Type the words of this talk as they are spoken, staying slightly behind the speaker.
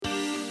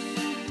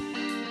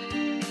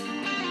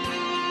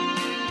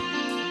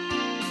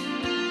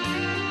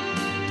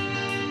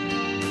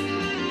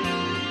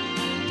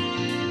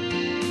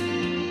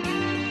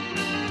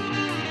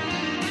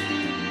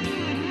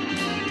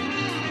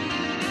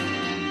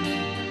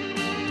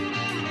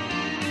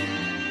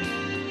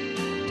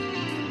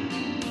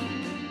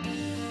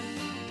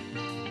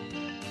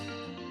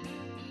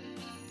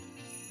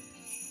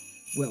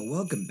Well,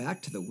 welcome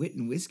back to the Wit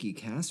and Whiskey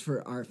cast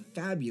for our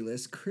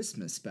fabulous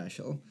Christmas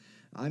special.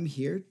 I'm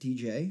here,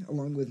 DJ,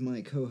 along with my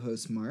co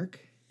host Mark,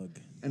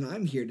 and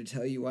I'm here to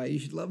tell you why you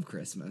should love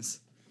Christmas.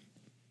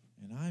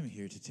 And I'm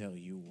here to tell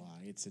you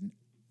why it's an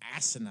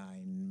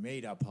asinine,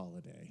 made-up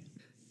holiday.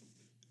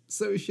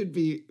 So you should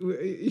be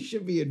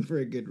in for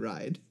a good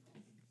ride.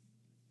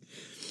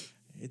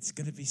 It's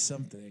gonna be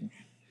something.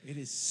 It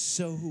is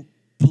so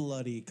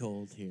bloody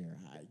cold here.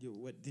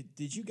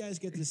 Did you guys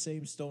get the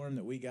same storm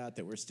that we got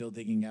that we're still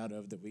digging out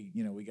of? That we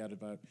got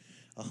about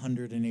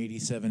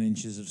 187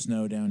 inches of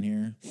snow down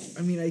here.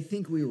 I mean, I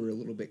think we were a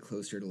little bit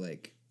closer to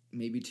like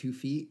maybe 2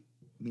 feet.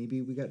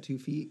 Maybe we got 2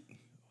 feet.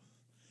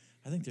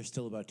 I think there's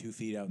still about 2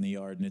 feet out in the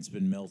yard, and it's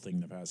been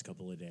melting the past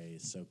couple of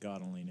days. So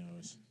God only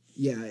knows.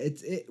 Yeah,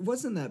 it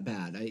wasn't that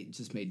bad. I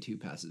just made 2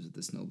 passes with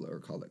the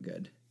snowblower, called it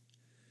good.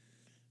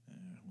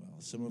 Well,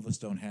 some of us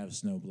don't have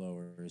snow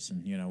blowers,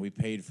 and we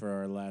paid for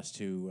our last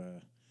two.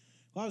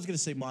 Well, I was going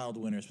to say mild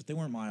winters, but they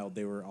weren't mild.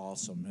 They were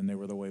awesome, and they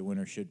were the way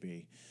winter should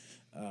be.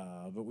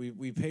 But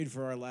we paid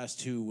for our last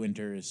two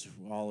winters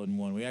all in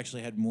one. We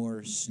actually had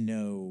more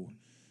snow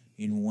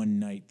in one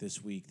night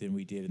this week than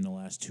we did in the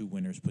last two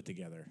winters put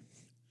together.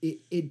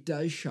 It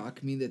does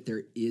shock me that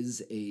there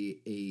is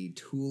a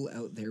tool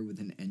out there with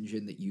an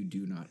engine that you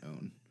do not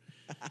own.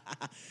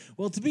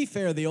 Well, to be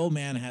fair, the old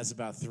man has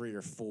about 3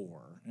 or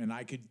 4, and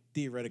I could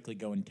theoretically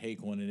go and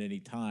take one at any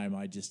time.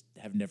 I just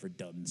have never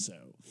done so.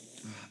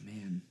 Oh,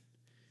 man.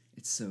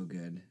 It's so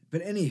good.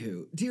 But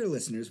anywho, dear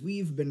listeners,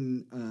 we've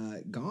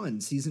been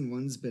gone. Season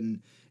 1's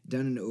been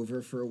done and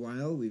over for a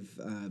while. We've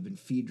been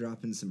feed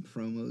dropping some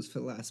promos for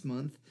the last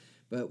month.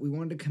 But we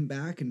wanted to come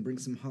back and bring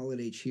some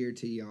holiday cheer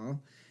to y'all.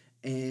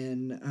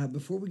 And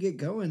before we get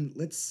going,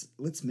 let's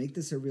make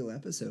this a real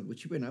episode.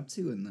 What you been up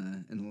to in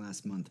the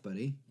last month,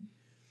 buddy?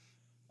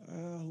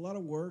 A lot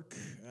of work.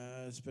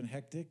 It's been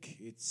hectic.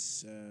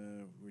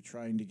 We're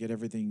trying to get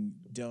everything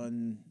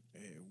done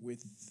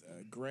with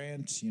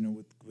grants,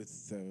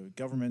 with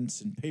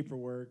governments and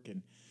paperwork,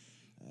 and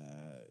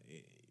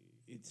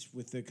it's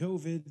with the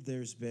COVID.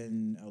 There's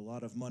been a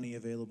lot of money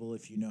available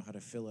if you know how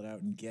to fill it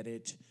out and get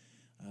it.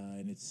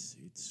 And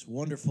it's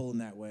wonderful in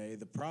that way.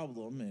 The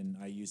problem, and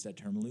I use that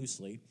term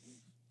loosely,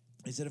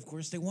 is that, of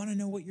course, they want to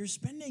know what you're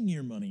spending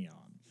your money on.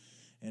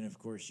 And, of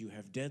course, you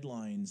have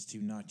deadlines to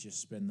not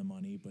just spend the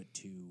money, but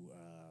to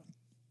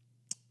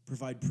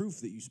provide proof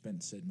that you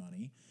spent said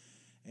money.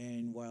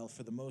 And while,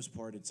 for the most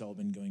part, it's all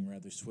been going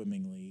rather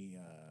swimmingly,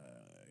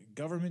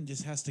 government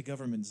just has to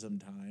government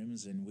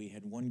sometimes. And we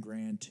had one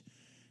grant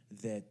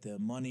that the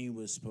money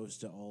was supposed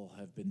to all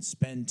have been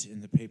spent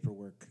and the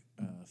paperwork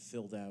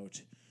filled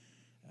out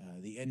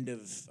the end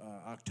of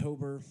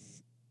October.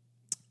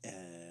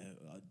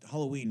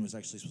 Halloween was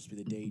actually supposed to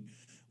be the date.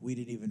 We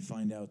didn't even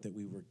find out that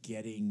we were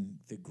getting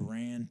the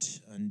grant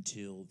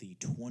until the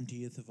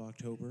 20th of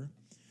October.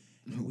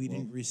 And we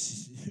didn't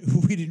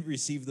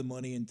receive the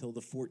money until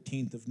the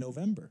 14th of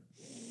November.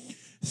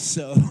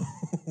 So,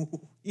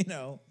 it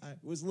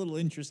was a little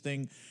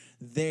interesting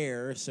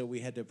there. So we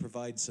had to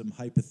provide some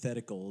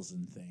hypotheticals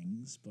and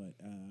things. But,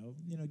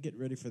 get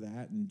ready for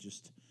that and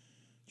just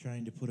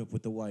trying to put up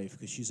with the wife,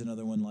 because she's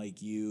another one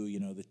like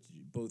you.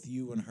 Both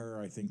you and her,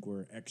 I think,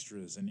 were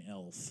extras in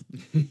Elf.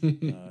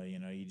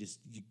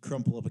 You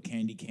crumple up a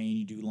candy cane,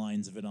 you do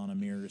lines of it on a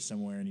mirror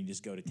somewhere, and you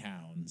just go to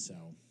town. So,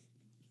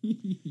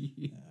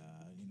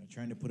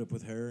 trying to put up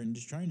with her and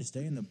just trying to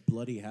stay in the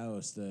bloody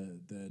house. The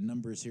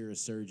numbers here are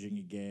surging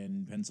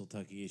again.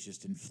 Pennsylvania is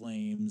just in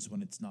flames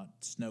when it's not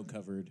snow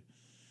covered.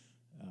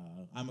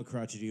 I'm a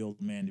crotchety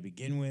old man to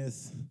begin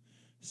with.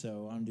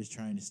 So I'm just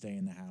trying to stay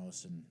in the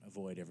house and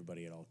avoid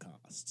everybody at all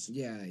costs.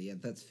 Yeah,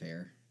 that's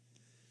fair.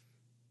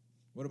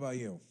 What about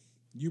you?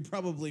 You're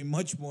probably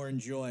much more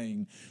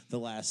enjoying the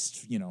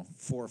last,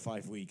 4 or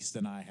 5 weeks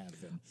than I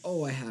have been.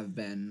 Oh, I have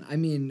been. I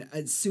mean,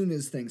 as soon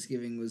as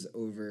Thanksgiving was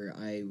over,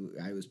 I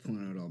was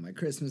pulling out all my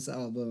Christmas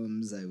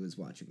albums. I was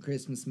watching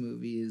Christmas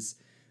movies.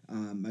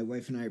 My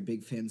wife and I are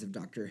big fans of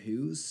Doctor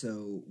Who,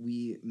 so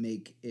we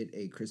make it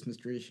a Christmas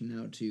tradition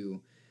now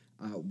to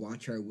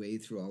watch our way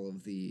through all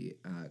of the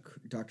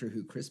Doctor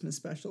Who Christmas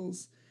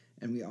specials,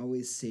 and we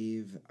always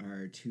save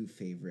our two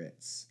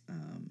favorites.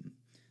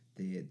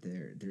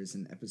 There's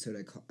an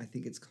episode I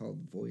think it's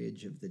called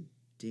Voyage of the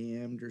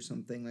Damned or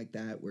something like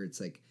that, where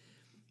it's like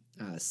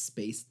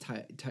space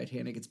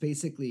Titanic. It's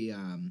basically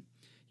you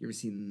ever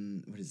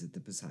seen, what is it,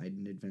 the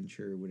Poseidon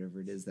Adventure or whatever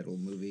it is, that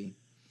old movie?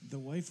 The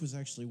wife was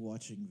actually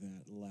watching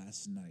that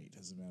last night,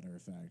 as a matter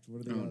of fact.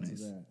 What are the odds of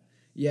that?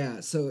 Yeah,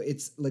 so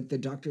it's like the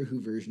Doctor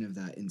Who version of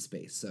that in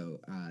space. So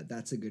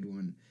that's a good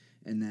one.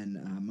 And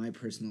then my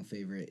personal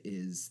favorite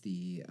is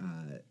the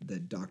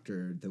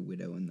Doctor, the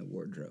Widow, and the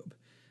Wardrobe.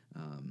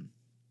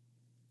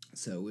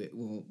 So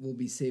we'll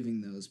be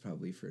saving those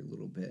probably for a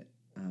little bit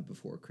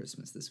before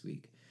Christmas this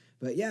week.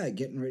 But yeah,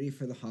 getting ready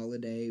for the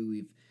holiday.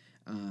 We've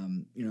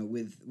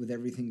with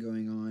everything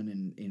going on,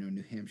 and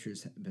New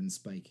Hampshire's been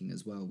spiking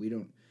as well.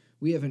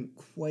 We haven't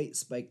quite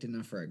spiked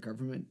enough for our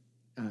government.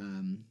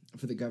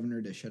 For the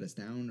governor to shut us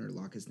down or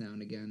lock us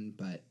down again,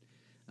 but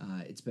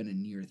it's been a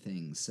near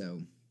thing.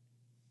 So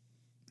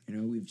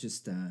we've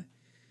just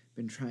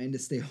been trying to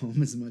stay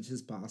home as much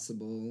as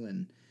possible,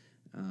 and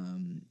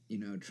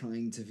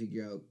trying to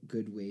figure out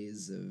good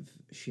ways of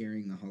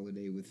sharing the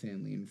holiday with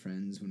family and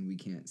friends when we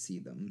can't see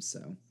them.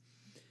 So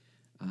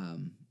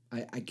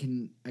I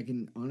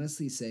can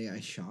honestly say I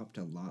shopped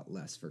a lot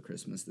less for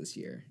Christmas this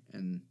year,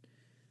 and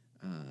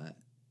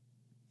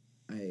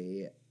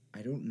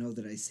I don't know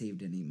that I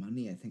saved any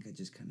money. I think I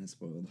just kind of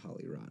spoiled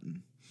Holly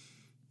Rotten.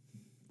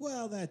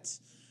 Well, that's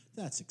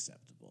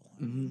acceptable.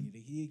 I mean,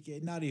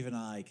 not even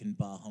I can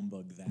bah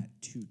humbug that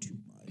too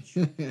much.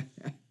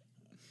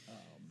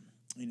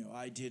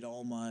 I did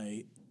all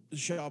my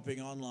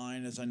shopping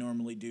online as I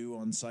normally do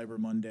on Cyber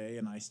Monday,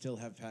 and I still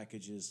have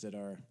packages that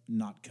are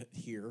not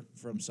here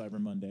from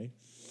Cyber Monday.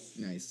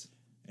 Nice.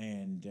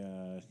 And,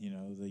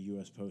 the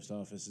U.S. Post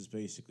Office is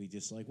basically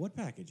just like, what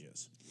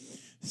packages?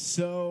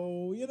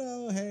 So,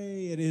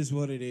 hey, it is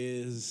what it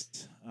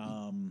is.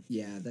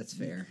 Yeah, that's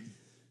fair.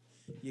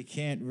 You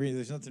can't really,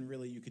 there's nothing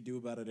really you could do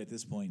about it at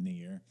this point in the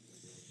year.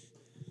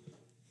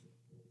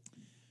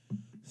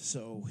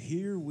 So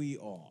here we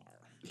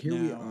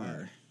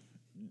are.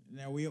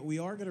 Now, we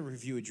are going to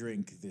review a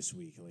drink this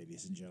week,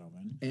 ladies and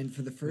gentlemen. And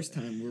for the first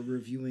time, we're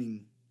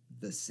reviewing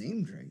the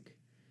same drink.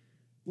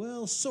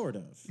 Well, sort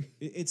of.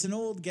 It's an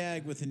old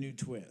gag with a new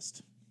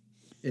twist.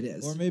 It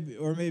is. Or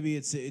maybe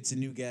it's a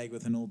new gag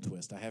with an old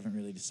twist. I haven't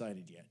really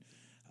decided yet.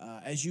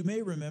 As you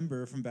may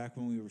remember from back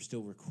when we were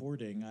still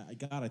recording,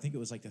 I think it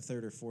was like the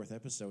third or fourth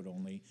episode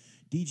only,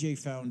 DJ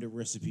found a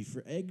recipe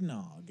for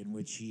eggnog in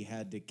which he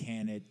had to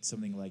can it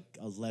something like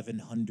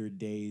 1,100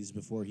 days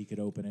before he could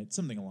open it,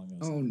 something along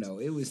those lines. Oh, no,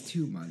 it was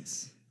 2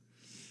 months.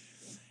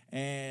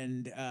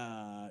 And,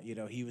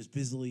 he was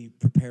busily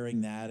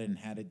preparing that and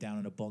had it down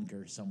in a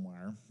bunker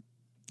somewhere,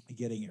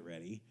 getting it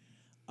ready.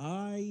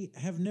 I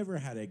have never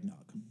had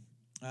eggnog.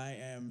 I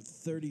am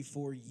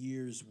 34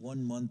 years,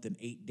 1 month, and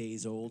 8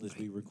 days old as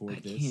we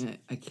record this.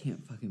 I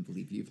can't fucking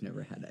believe you've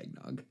never had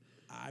eggnog.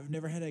 I've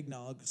never had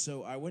eggnog.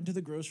 So I went to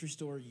the grocery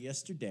store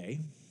yesterday,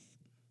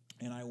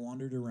 and I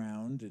wandered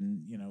around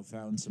and,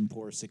 found some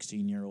poor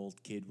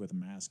 16-year-old kid with a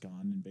mask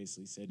on and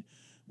basically said,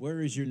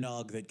 "Where is your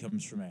nog that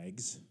comes from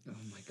eggs?" Oh,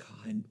 my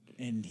God.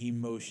 And he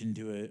motioned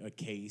to a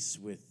case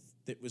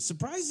that was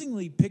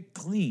surprisingly picked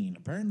clean.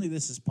 Apparently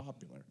this is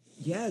popular.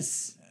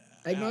 Yes.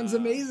 Eggnog's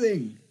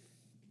amazing.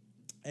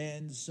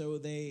 And so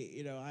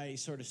I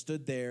sort of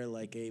stood there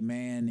like a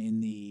man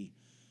in the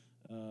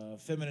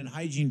feminine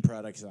hygiene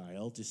products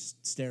aisle,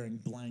 just staring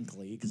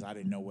blankly because I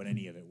didn't know what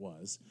any of it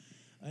was,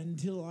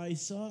 until I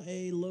saw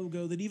a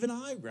logo that even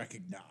I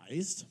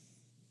recognized,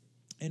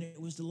 and it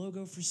was the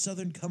logo for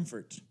Southern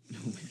Comfort.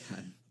 Oh, my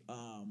God.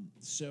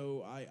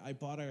 So I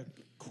bought a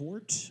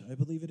quart, I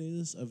believe it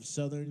is, of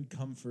Southern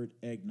Comfort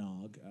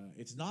eggnog.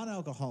 It's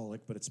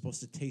non-alcoholic, but it's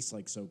supposed to taste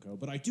like SoCo.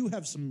 But I do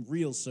have some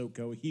real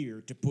SoCo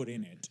here to put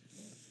in it.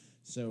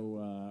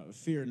 So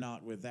fear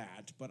not with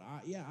that. But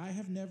I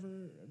have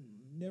never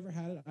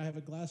had it. I have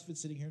a glass of it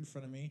sitting here in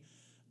front of me.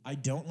 I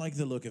don't like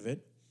the look of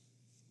it.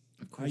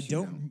 Of course I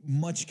don't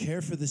much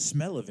care for the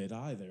smell of it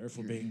either, if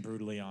we're being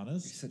brutally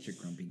honest. You're such a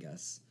grumpy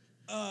Gus.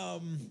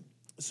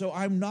 So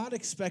I'm not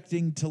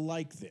expecting to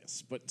like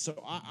this, but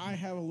so I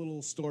have a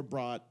little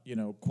store-bought,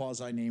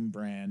 quasi-name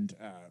brand.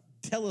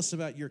 Tell us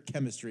about your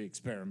chemistry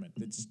experiment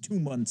that's 2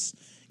 months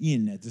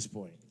in at this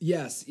point.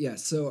 Yes.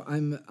 So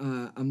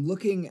I'm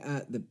looking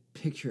at the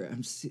picture.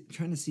 I'm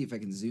trying to see if I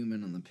can zoom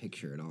in on the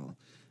picture at all,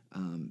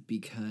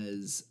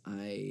 because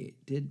I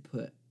did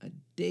put a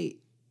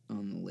date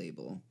on the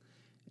label,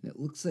 and it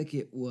looks like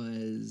it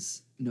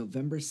was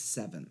November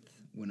 7th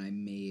when I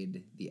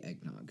made the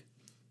eggnog.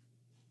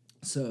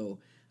 So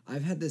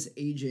I've had this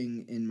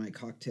aging in my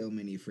cocktail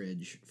mini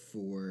fridge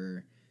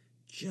for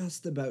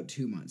just about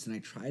 2 months, and I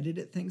tried it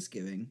at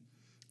Thanksgiving.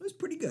 It was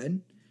pretty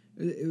good.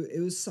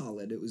 It was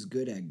solid. It was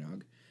good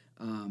eggnog,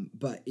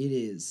 but it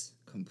is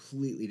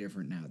completely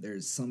different now.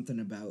 There's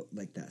something about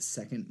like that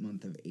second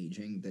month of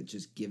aging that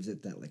just gives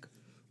it that like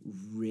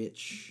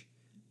rich.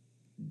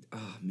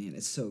 Oh man,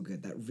 it's so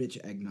good. That rich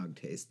eggnog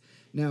taste.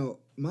 Now,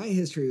 my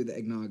history with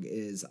eggnog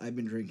is I've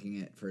been drinking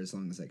it for as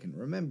long as I can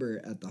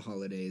remember at the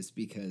holidays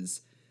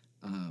because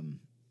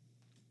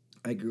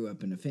I grew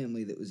up in a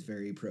family that was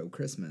very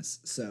pro-Christmas.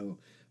 So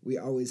we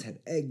always had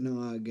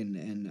eggnog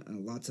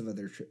and lots of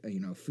other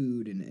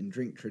food and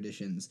drink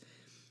traditions.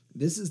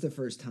 This is the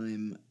first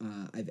time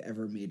I've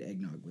ever made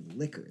eggnog with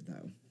liquor,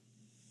 though.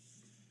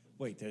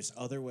 Wait, there's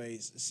other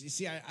ways.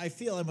 See, I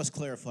feel I must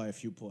clarify a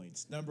few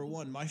points. Number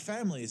one, my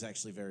family is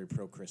actually very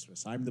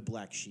pro-Christmas. I'm the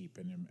black sheep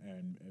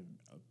and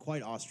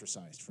quite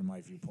ostracized from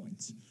my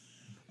viewpoints.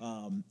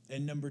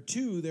 And number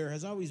two, there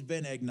has always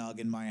been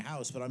eggnog in my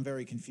house, but I'm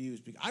very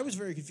confused. I was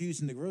very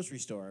confused in the grocery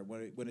store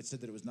when it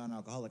said that it was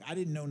non-alcoholic. I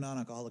didn't know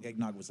non-alcoholic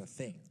eggnog was a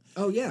thing.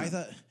 Oh yeah,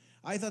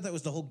 I thought that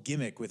was the whole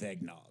gimmick with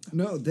eggnog.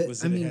 No,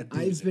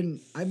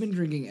 I've been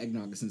drinking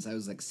eggnog since I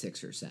was like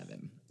 6 or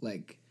 7.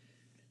 Like.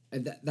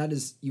 That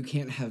is, you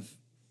can't have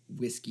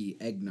whiskey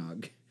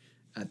eggnog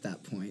at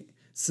that point.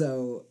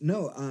 So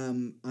no,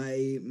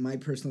 my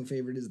personal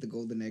favorite is the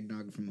golden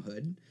eggnog from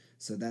Hood.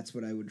 So that's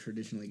what I would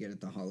traditionally get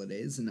at the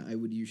holidays, and I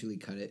would usually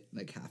cut it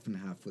like half and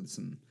half with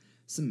some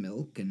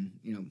milk, and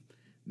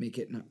make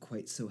it not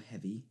quite so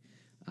heavy.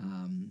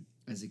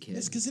 As a kid,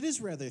 Yes, because it is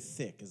rather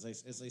thick. As I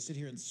sit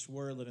here and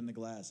swirl it in the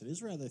glass, it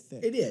is rather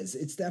thick. it is.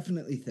 It's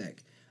definitely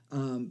thick.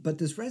 But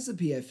this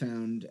recipe I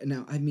found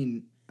now. I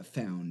mean,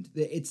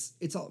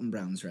 it's Alton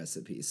Brown's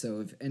recipe.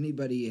 So if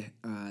anybody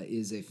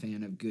is a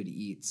fan of Good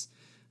Eats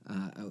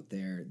out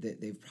there,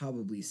 they've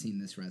probably seen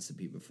this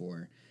recipe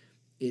before.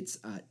 It's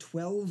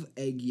 12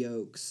 egg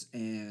yolks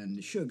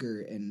and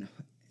sugar and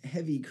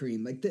heavy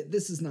cream. Like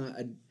this is not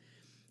a.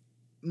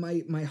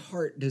 My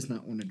heart does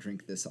not want to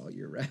drink this all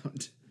year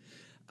round.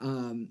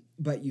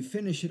 But you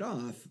finish it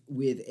off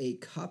with a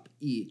cup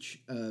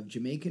each of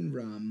Jamaican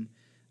rum,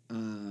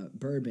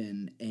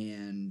 bourbon,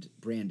 and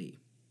brandy.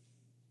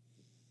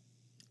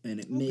 And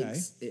it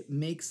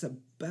makes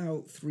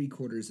about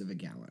 3/4 of a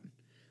gallon.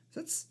 So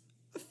that's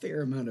a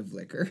fair amount of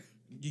liquor.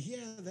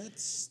 Yeah,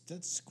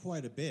 that's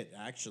quite a bit,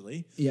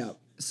 actually. Yeah.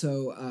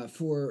 So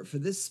for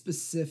this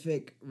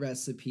specific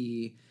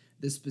recipe,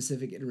 this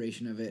specific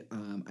iteration of it,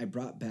 I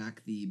brought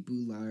back the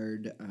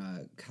Boulard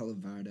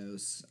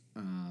Calvados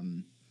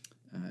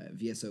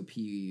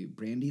VSOP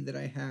brandy that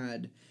I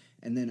had,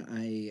 and then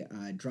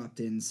I dropped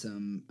in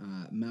some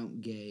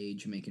Mount Gay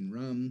Jamaican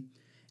rum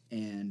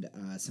and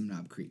some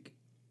Knob Creek.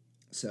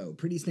 So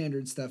pretty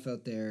standard stuff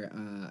out there.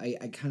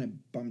 I kind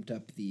of bumped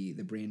up the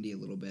brandy a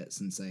little bit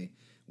since I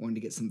wanted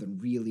to get something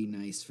really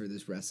nice for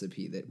this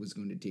recipe that was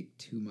going to take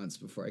 2 months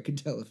before I could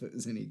tell if it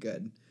was any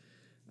good.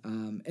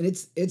 And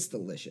it's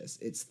delicious.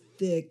 It's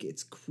thick.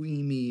 It's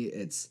creamy.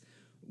 It's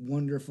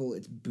wonderful.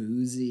 It's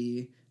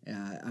boozy.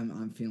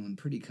 I'm feeling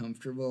pretty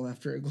comfortable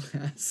after a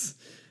glass.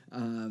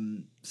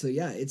 So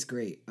yeah, it's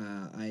great.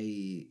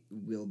 I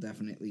will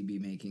definitely be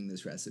making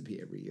this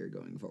recipe every year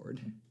going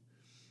forward.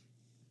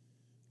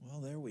 Well,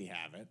 there we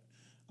have it.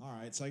 All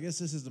right, so I guess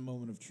this is the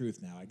moment of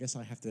truth now. I guess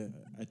I have to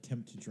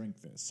attempt to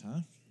drink this,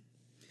 huh?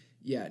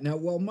 Yeah. Now,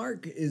 while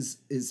Mark is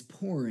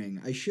pouring,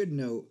 I should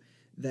note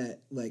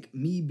that, like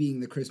me being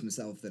the Christmas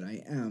elf that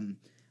I am,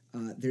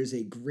 there's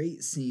a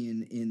great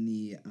scene in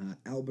the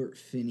Albert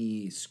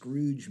Finney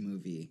Scrooge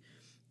movie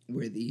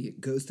where the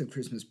Ghost of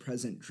Christmas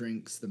Present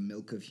drinks the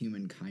milk of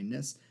human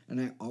kindness,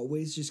 and I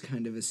always just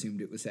kind of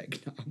assumed it was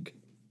eggnog.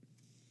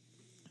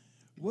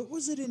 What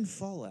was it in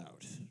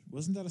Fallout?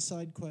 Wasn't that a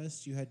side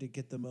quest? You had to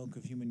get the milk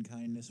of human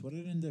kindness. What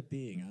did it end up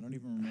being? I don't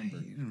even remember.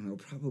 I don't know,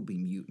 probably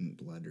mutant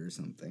blood or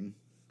something.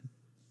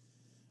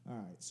 All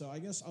right, so I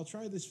guess I'll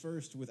try this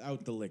first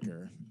without the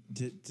liquor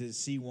to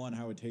see, one,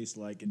 how it tastes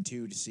like, and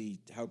two, to see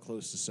how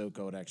close to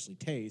SoCo it actually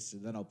tastes,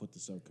 and then I'll put the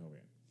SoCo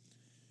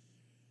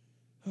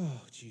in.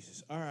 Oh,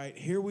 Jesus. All right,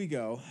 here we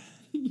go.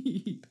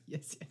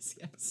 Yes.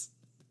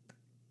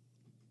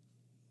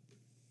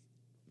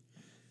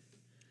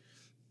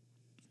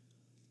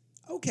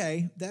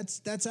 Okay,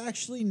 that's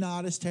actually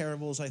not as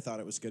terrible as I thought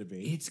it was going to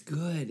be. It's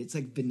good. It's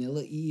like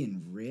vanilla-y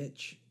and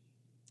rich.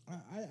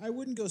 I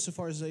wouldn't go so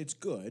far as to say it's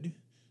good.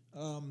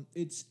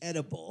 It's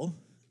edible.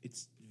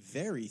 It's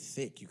very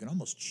thick. You can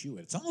almost chew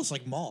it. It's almost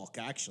like malt,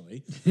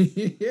 actually.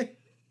 It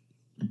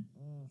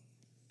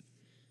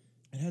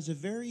has a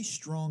very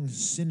strong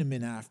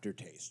cinnamon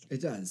aftertaste.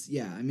 It does,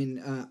 yeah. I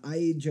mean,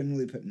 I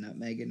generally put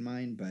nutmeg in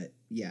mine, but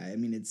yeah, I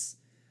mean, it's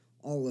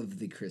all of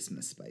the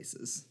Christmas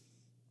spices.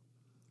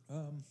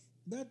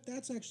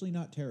 That's actually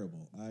not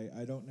terrible.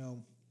 I don't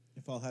know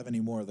if I'll have any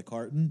more of the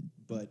carton,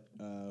 but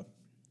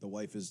the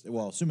wife is,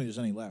 well, assuming there's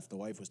any left, the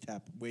wife was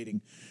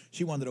waiting.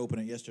 She wanted to open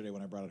it yesterday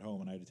when I brought it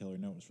home, and I had to tell her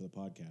no, it was for the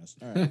podcast.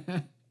 All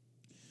right.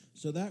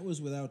 So that was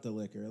without the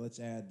liquor. Let's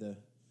add the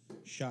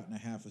shot and a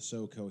half of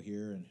SoCo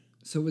here. And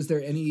so was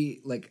there any,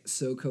 like,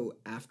 SoCo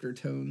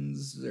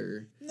aftertones,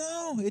 or?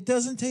 No, it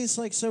doesn't taste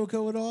like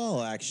SoCo at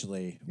all,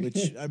 actually,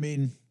 which, I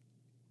mean,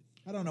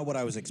 I don't know what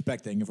I was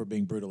expecting, if we're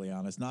being brutally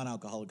honest.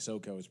 Non-alcoholic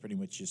SoCo is pretty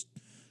much just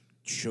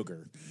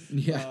sugar.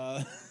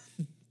 Yeah.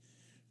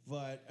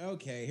 But,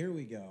 okay, here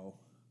we go.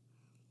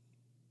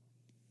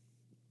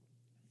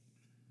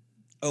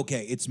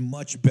 Okay, it's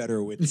much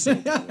better with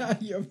SoCo.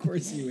 Yeah, of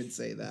course you would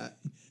say that.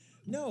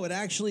 No, it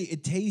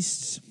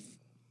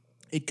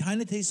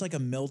kind of tastes like a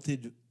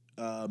melted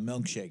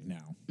milkshake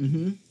now.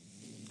 Mm-hmm.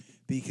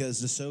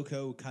 Because the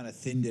SoCo kind of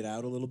thinned it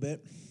out a little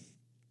bit.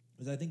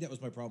 Because I think that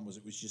was my problem, was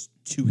it was just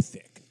too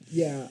thick.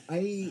 Yeah,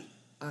 I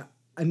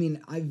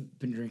mean, I've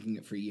been drinking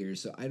it for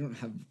years, so I don't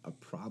have a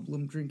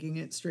problem drinking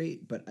it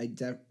straight, but I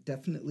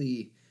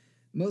definitely,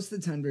 most of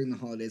the time during the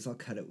holidays, I'll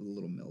cut it with a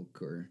little milk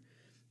or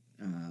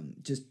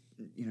just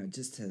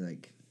to,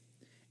 like,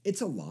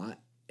 it's a lot.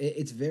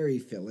 It's very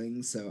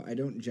filling, so I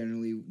don't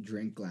generally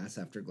drink glass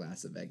after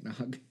glass of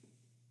eggnog.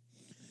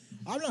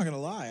 I'm not gonna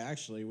lie,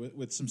 actually,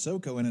 with some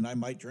SoCo in it, I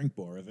might drink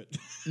more of it.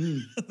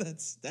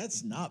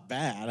 That's not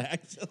bad,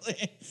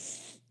 actually.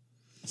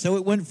 So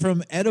it went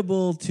from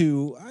edible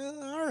to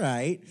all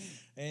right.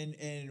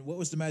 And what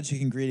was the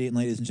magic ingredient,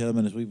 ladies and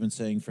gentlemen, as we've been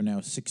saying for now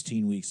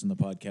 16 weeks in the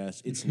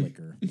podcast? It's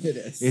liquor. It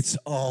is. It's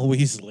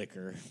always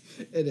liquor.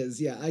 It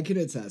is, yeah. I can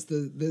attest.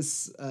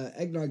 This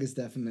eggnog is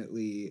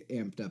definitely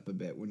amped up a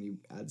bit when you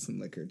add some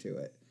liquor to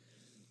it.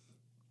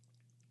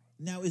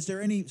 Now, is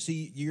there any?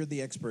 See, you're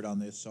the expert on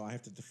this, so I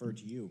have to defer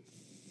to you.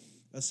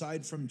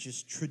 Aside from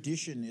just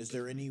tradition, is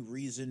there any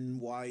reason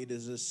why it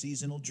is a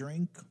seasonal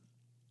drink?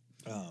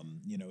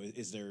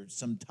 Is there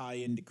some tie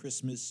into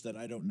Christmas that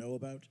I don't know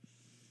about?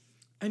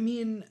 I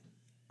mean,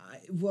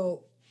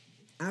 well,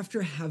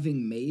 after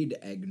having made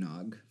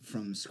eggnog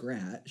from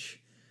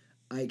scratch,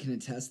 I can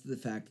attest to the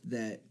fact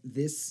that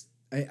this.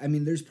 I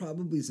mean, there's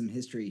probably some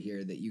history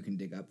here that you can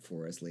dig up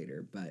for us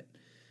later, but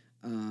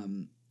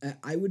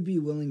I would be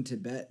willing to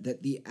bet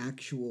that the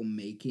actual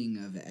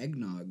making of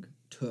eggnog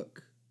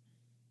took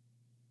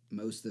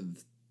most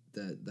of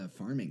the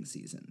farming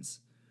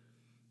seasons.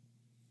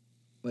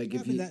 Like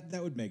if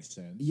that would make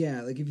sense.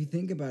 yeah, like if you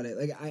think about it,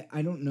 like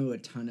I don't know a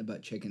ton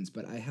about chickens,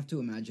 but I have to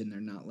imagine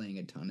they're not laying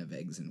a ton of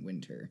eggs in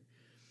winter.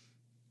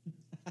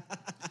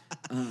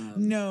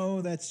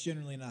 No, that's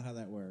generally not how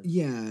that works.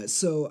 Yeah,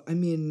 so I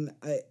mean,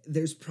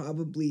 there's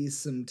probably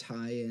some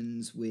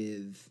tie-ins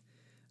with,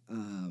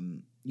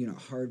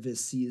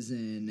 harvest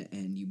season,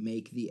 and you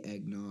make the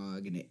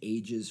eggnog, and it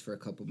ages for a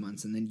couple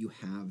months, and then you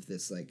have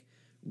this like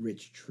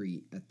rich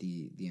treat at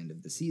the end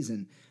of the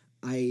season.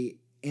 I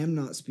am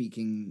not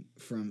speaking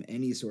from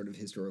any sort of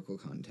historical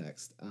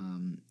context,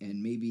 and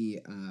maybe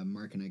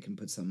Mark and I can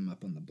put something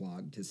up on the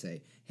blog to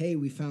say, hey,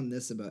 we found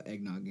this about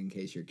eggnog in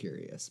case you're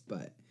curious,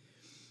 but.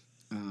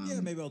 Yeah,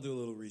 maybe I'll do a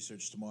little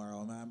research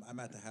tomorrow. I'm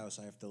at the house.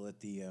 I have to let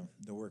the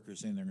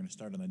workers in. They're going to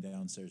start on the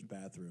downstairs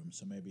bathroom,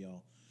 so maybe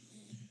I'll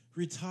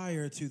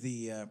retire to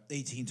the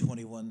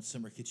 1821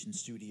 Summer Kitchen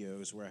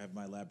Studios where I have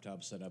my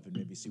laptop set up and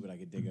maybe see what I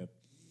could dig up.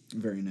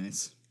 Very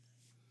nice.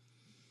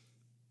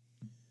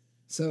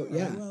 So,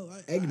 yeah, right,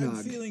 well, eggnog.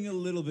 I'm feeling a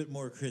little bit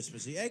more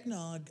Christmassy.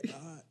 Eggnog,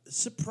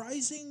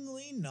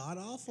 surprisingly not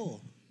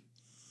awful.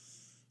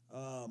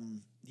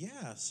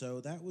 Yeah,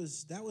 so that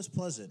was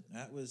pleasant.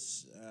 That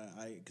was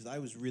because I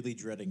was really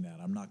dreading that.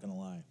 I'm not gonna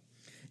lie.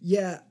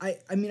 Yeah,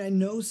 I mean I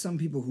know some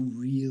people who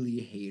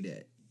really hate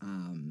it,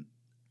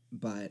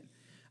 but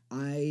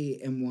I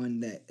am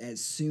one that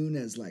as soon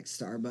as like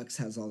Starbucks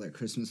has all their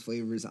Christmas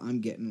flavors, I'm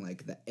getting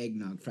like the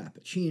eggnog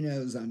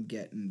frappuccinos. I'm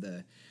getting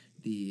the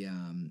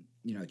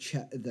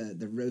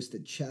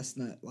roasted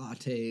chestnut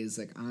lattes.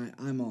 Like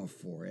I'm all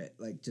for it.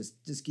 Like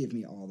just give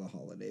me all the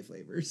holiday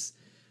flavors.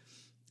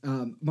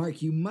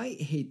 Mark, you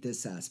might hate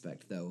this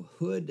aspect, though.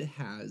 Hood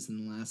has,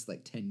 in the last,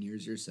 10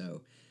 years or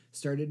so,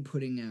 started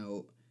putting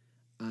out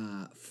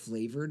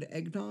flavored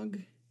eggnog.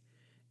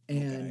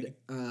 And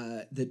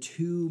the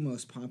two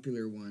most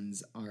popular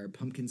ones are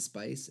pumpkin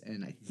spice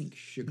and I think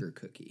sugar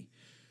cookie.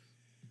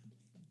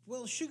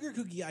 Well, sugar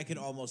cookie I could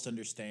almost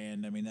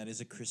understand. I mean, that is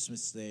a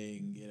Christmas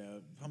thing.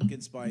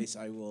 Pumpkin spice,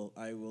 I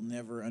will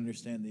never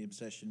understand the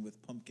obsession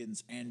with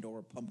pumpkins and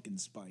or pumpkin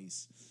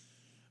spice.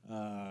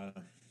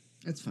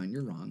 That's fine.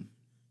 You're wrong.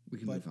 We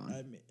can move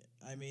on.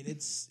 I mean,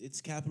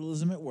 it's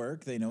capitalism at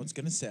work. They know it's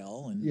going to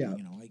sell, and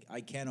I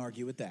can't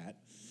argue with that.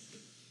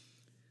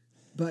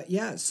 But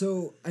yeah,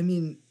 so I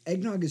mean,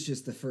 eggnog is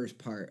just the first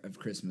part of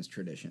Christmas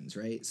traditions,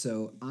 right?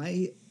 So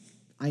I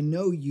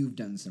know you've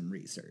done some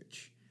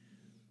research.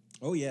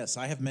 Oh yes,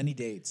 I have many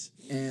dates.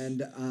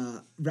 And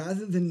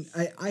rather than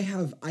I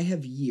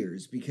have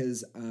years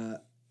because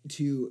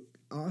to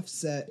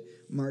offset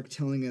Mark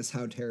telling us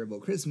how terrible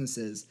Christmas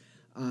is.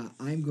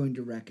 I'm going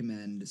to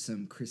recommend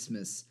some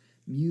Christmas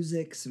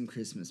music, some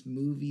Christmas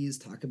movies,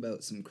 talk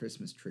about some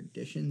Christmas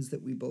traditions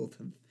that we both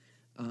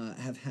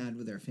have had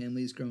with our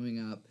families growing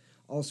up,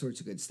 all sorts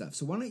of good stuff.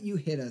 So why don't you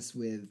hit us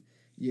with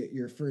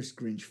your first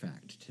Grinch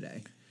fact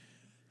today?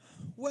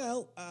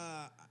 Well,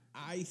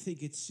 I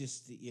think it's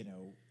just,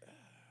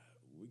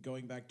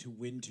 going back to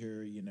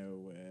winter,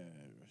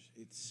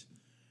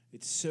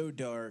 it's so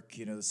dark,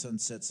 the sun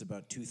sets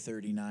about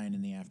 2:39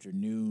 in the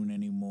afternoon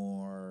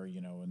anymore,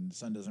 and the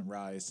sun doesn't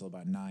rise till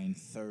about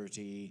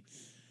 9:30.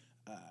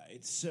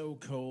 It's so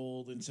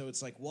cold, and so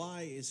it's like,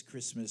 why is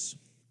Christmas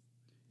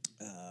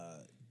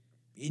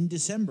in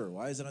December?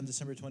 Why is it on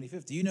December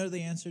 25th? Do you know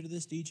the answer to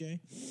this, DJ?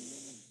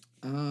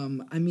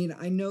 I mean,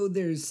 I know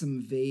there's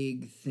some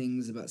vague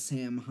things about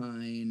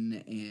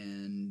Samhain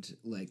and,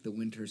 like, the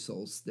winter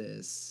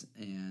solstice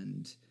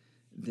and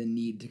the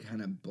need to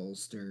kind of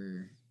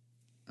bolster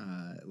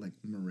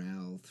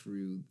morale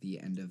through the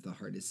end of the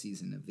hardest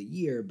season of the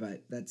year,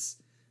 but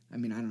I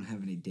don't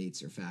have any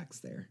dates or facts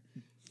there.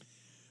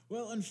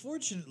 Well,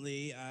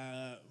 unfortunately,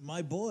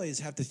 my boys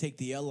have to take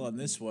the L on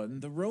this one.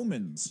 The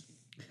Romans,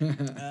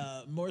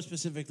 more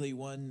specifically,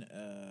 one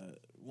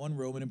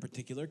Roman in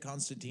particular,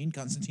 Constantine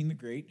the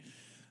Great.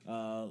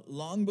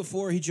 Long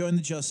before he joined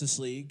the Justice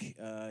League,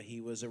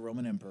 he was a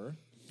Roman emperor.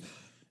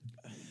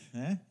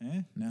 No,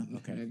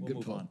 okay, we'll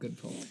move on. Good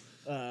pull.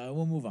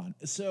 We'll move on.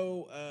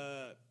 So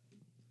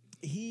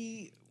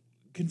he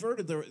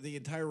converted the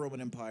entire Roman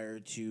Empire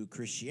to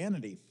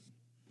Christianity,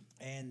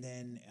 and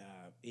then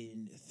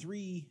in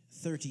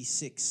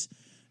 336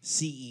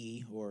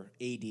 CE or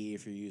AD,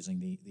 if you're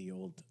using the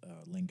old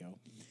lingo,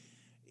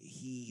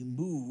 he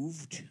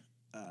moved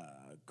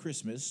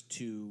Christmas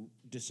to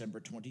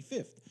December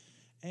 25th,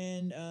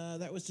 and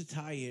that was to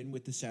tie in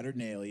with the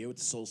Saturnalia, with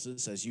the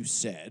solstice, as you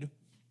said.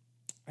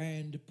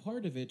 And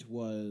part of it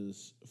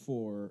was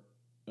for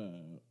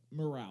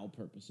morale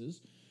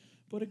purposes,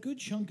 but a good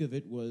chunk of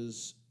it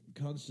was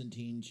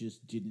Constantine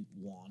just didn't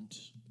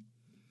want,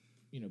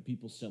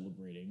 people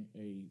celebrating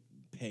a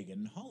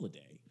pagan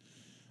holiday.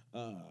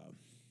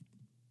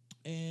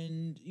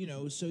 And,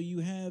 so you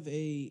have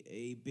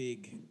a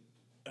big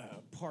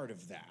part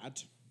of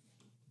that.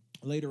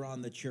 Later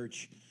on, the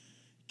church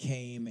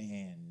came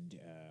and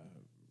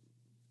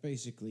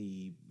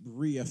basically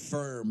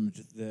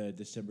reaffirmed the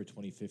December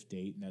 25th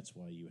date, and that's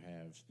why you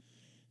have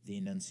the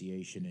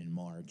Annunciation in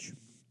March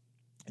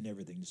and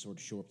everything to sort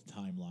of show up the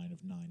timeline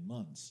of 9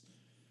 months.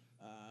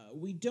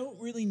 We don't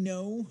really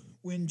know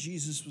when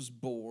Jesus was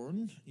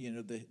born,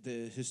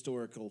 the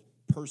historical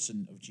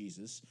person of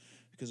Jesus,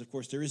 because, of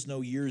course, there is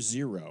no year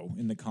zero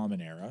in the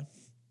Common Era.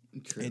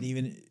 True. And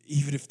even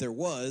if there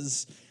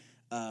was,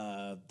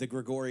 the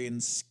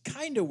Gregorians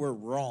kind of were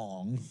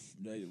wrong.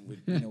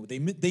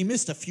 They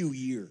missed a few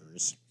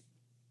years.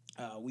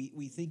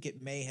 We think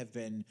it may have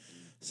been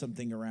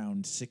something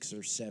around 6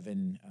 or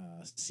 7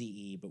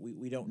 CE, but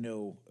we don't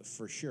know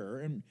for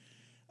sure. And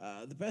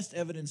the best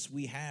evidence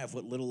we have,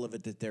 what little of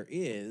it that there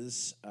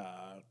is,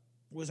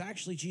 was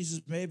actually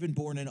Jesus may have been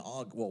born in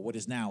what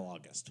is now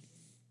August.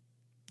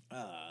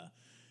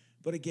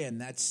 But again,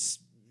 that's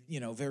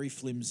very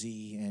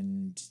flimsy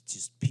and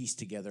just pieced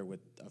together with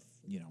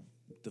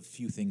the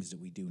few things that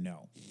we do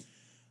know.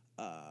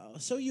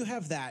 So you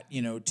have that,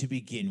 to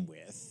begin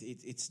with.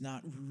 It's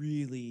not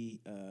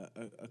really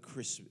a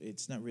Christmas.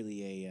 It's not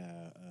really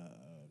a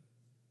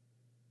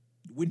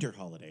winter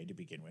holiday to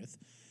begin with.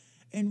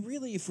 And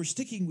really, if we're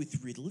sticking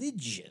with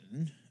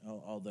religion,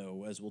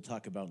 although, as we'll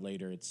talk about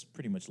later, it's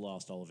pretty much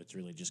lost all of its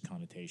religious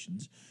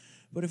connotations.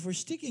 But if we're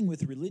sticking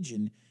with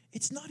religion,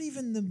 it's not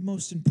even the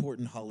most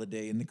important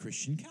holiday in the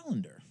Christian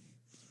calendar.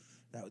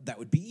 That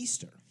would be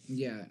Easter.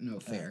 Yeah, no,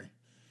 fair.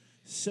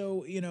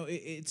 So,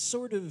 it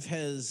sort of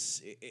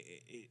has,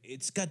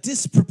 it's got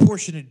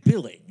disproportionate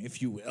billing,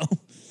 if you will.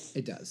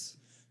 It does.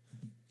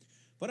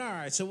 But all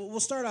right, so we'll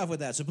start off with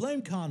that. So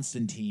blame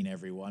Constantine,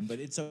 everyone, but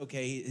it's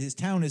okay. His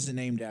town isn't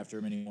named after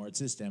him anymore. It's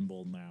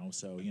Istanbul now,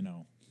 so,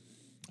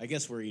 I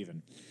guess we're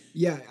even.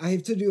 Yeah, I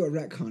have to do a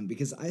retcon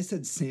because I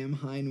said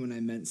Samhain when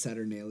I meant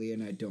Saturnalia,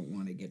 and I don't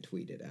want to get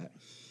tweeted at.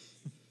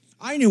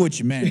 I knew what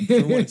you meant,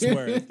 for what it's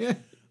worth.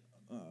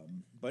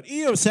 But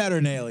Io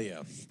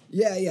Saturnalia.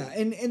 Yeah,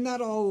 and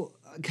that all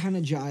kind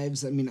of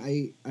jives. I mean,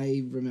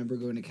 I remember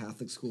going to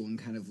Catholic school and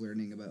kind of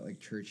learning about like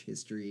church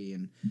history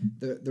and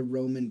the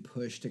Roman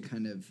push to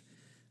kind of,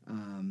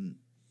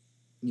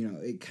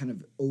 it kind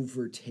of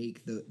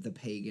overtake the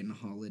pagan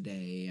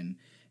holiday,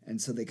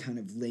 and so they kind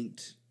of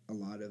linked a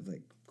lot of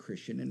like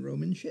Christian and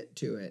Roman shit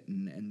to it,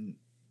 and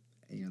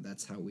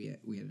that's how we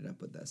ended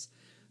up with this.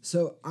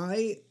 So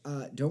I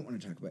don't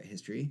want to talk about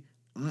history.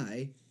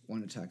 I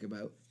want to talk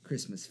about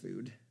Christmas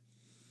food.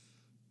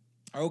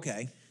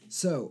 Okay.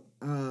 So,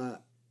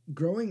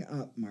 growing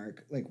up,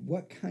 Mark, like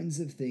what kinds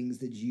of things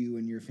did you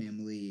and your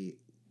family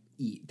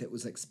eat that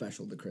was like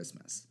special to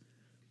Christmas?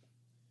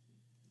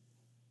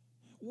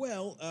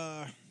 Well,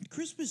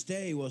 Christmas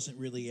Day wasn't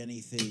really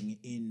anything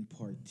in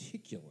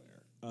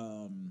particular.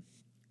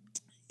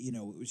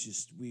 It was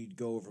just we'd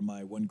go over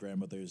my one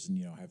grandmother's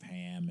and have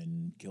ham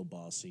and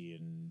kielbasa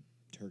and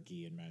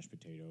turkey and mashed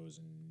potatoes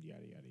and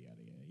yada yada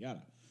yada yada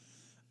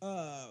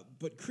yada.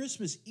 But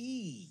Christmas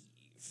Eve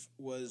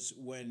was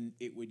when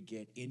it would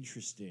get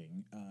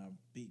interesting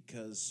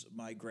because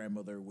my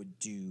grandmother would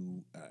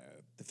do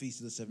the Feast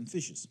of the Seven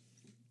Fishes.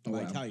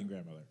 My Italian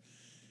grandmother.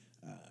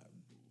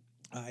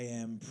 I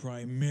am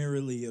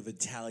primarily of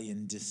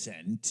Italian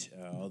descent,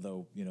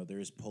 although, there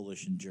is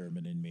Polish and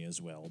German in me as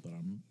well, but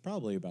I'm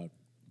probably about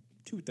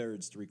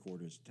 2/3,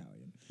 3/4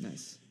 Italian.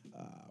 Nice.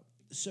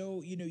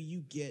 So,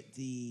 you get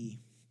the...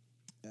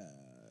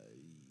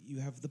 you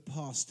have the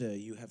pasta,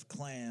 you have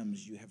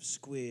clams, you have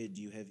squid,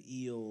 you have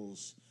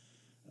eels,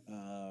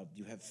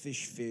 you have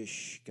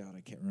fish. God,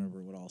 I can't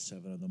remember what all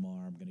 7 of them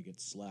are. I'm going to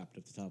get slapped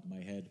at the top of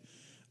my head.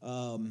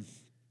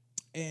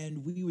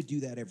 And we would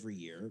do that every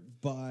year.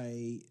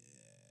 By,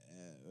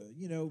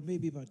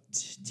 maybe about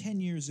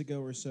 10 years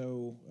ago or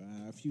so,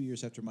 a few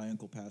years after my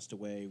uncle passed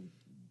away,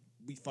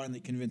 we finally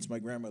convinced my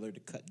grandmother to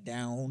cut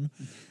down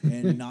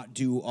and not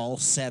do all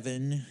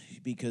 7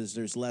 because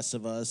there's less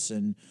of us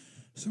and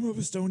some of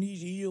us don't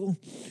eat eel.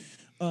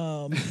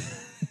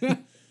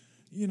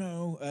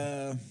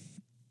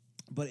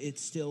 But it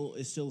still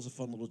is a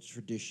fun little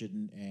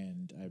tradition,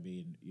 and I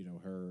mean,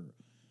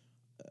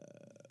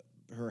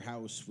 her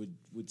house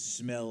would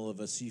smell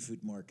of a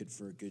seafood market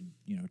for a good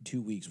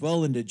 2 weeks.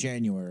 Well into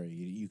January,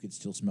 you could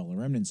still smell the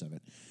remnants of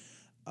it.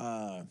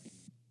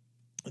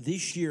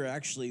 This year,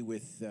 actually,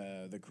 with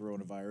the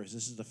coronavirus,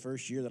 this is the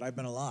first year that I've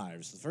been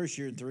alive. It's the first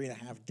year in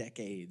 3.5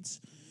 decades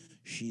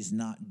she's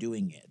not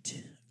doing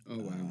it. Oh,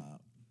 wow.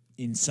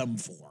 In some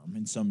form,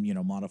 in some,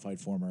 modified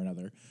form or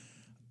another.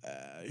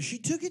 She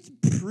took it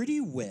pretty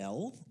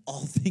well,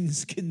 all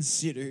things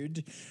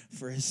considered,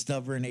 for a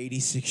stubborn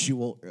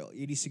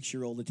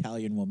 86-year-old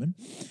Italian woman.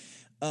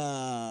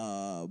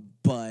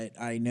 But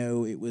I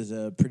know it was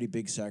a pretty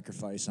big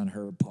sacrifice on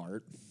her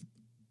part.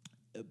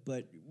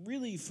 But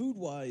really, food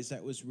wise,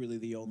 that was really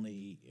the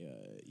only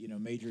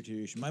major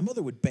tradition. My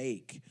mother would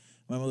bake.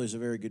 My mother's a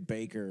very good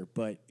baker,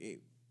 but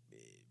it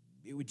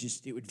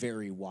would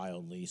vary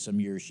wildly. Some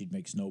years she'd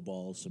make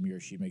snowballs. Some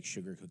years she'd make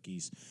sugar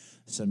cookies.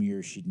 Some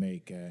years she'd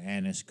make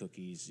anise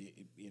cookies.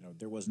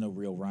 There was no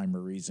real rhyme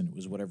or reason. It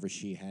was whatever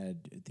she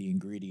had the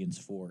ingredients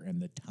for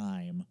and the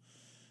time.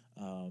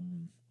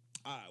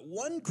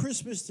 One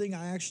Christmas thing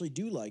I actually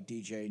do like,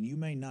 DJ, and you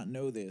may not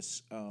know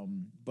this,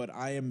 but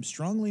I am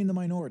strongly in the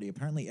minority.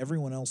 Apparently,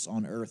 everyone else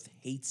on Earth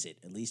hates it,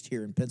 at least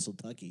here in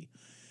Pennsylvania,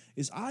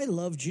 is I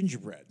love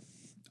gingerbread.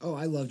 Oh,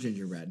 I love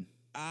gingerbread.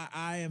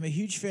 I am a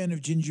huge fan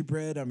of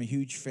gingerbread. I'm a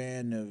huge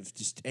fan of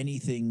just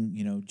anything,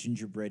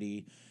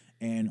 gingerbready,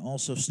 and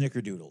also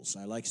snickerdoodles.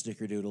 I like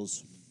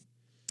snickerdoodles.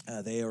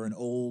 They are an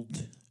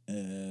old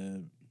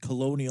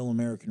colonial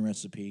American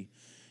recipe,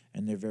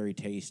 and they're very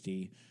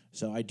tasty.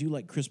 So I do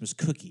like Christmas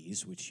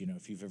cookies, which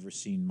if you've ever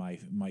seen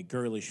my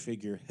girlish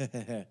figure,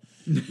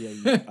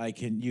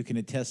 you can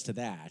attest to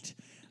that.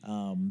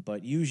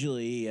 But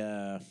usually,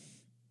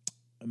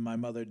 my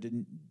mother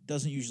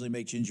doesn't usually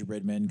make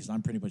gingerbread men because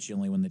I'm pretty much the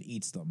only one that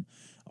eats them.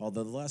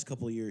 Although the last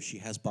couple of years she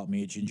has bought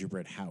me a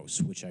gingerbread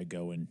house, which I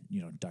go and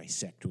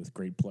dissect with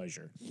great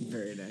pleasure.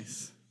 Very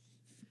nice.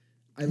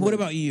 What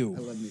about you? I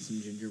love me some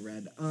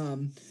gingerbread.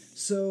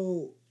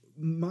 So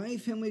my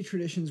family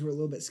traditions were a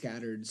little bit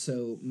scattered.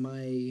 So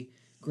my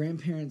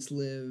grandparents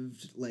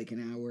lived like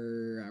an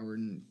hour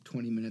and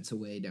 20 minutes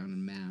away down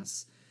in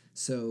Mass.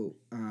 So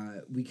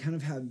we kind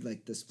of had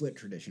like the split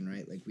tradition,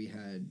 right? Like we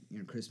had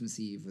Christmas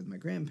Eve with my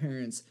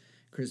grandparents,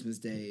 Christmas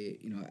Day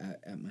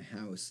at my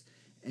house,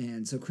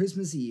 and so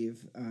Christmas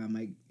Eve,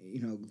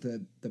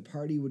 the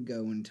party would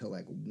go until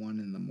like 1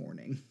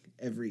 a.m.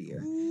 every year,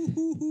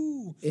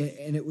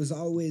 and it was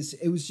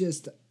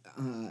just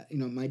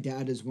my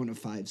dad is one of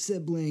 5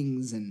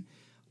 siblings, and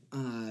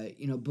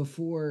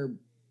before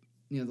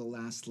the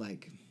last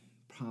like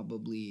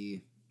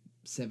probably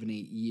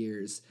 7-8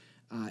 years.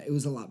 It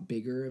was a lot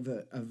bigger of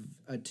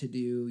a to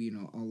do.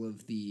 All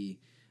of the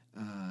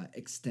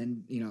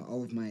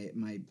all of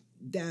my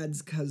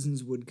dad's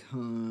cousins would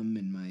come,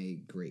 and my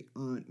great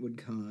aunt would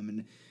come,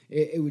 and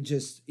it would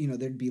just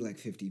there'd be like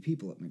 50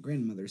 people at my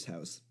grandmother's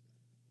house,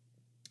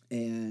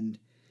 and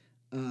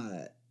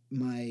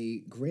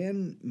my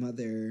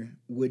grandmother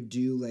would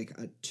do like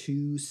a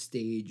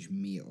 2-stage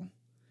meal.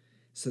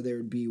 So there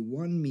would be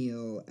one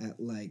meal at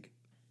like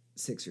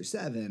 6 or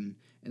 7,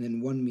 and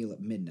then one meal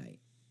at midnight.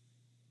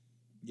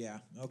 Yeah,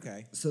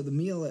 okay. So the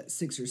meal at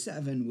 6 or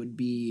 7 would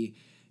be,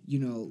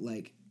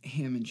 like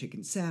ham and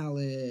chicken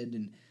salad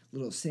and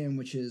little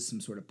sandwiches, some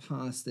sort of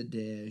pasta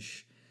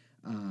dish,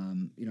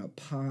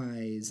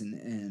 pies,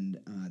 and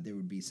there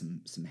would be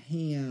some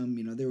ham.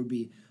 There would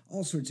be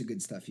all sorts of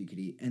good stuff you could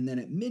eat. And then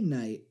at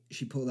midnight,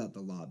 she pulled out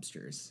the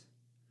lobsters.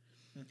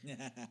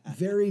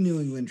 Very New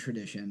England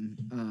tradition.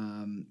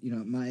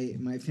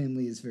 My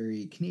family is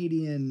very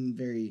Canadian.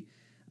 Very,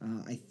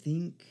 I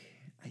think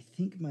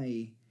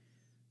my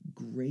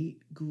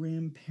great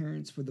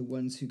grandparents were the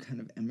ones who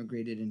kind of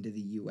emigrated into the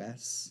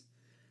U.S.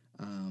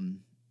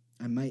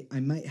 I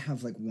might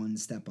have like one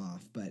step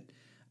off, but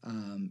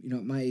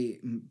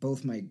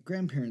both my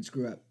grandparents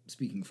grew up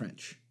speaking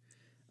French.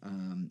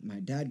 My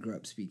dad grew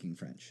up speaking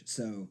French,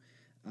 so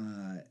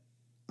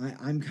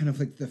I'm kind of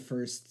like the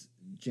first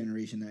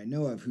generation that I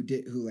know of who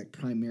like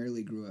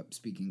primarily grew up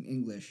speaking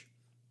English,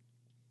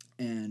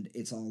 and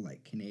it's all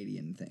like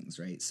Canadian things,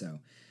 right? So.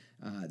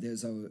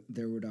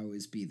 There would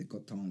always be the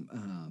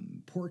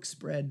coton pork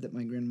spread that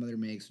my grandmother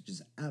makes, which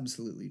is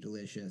absolutely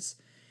delicious.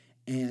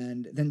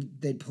 And then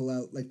they'd pull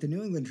out, like the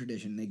New England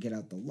tradition, they get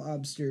out the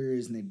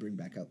lobsters and they'd bring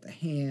back out the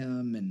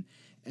ham and,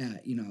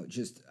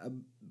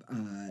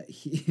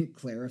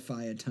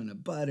 clarify a ton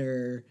of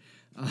butter,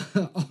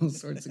 all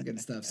sorts of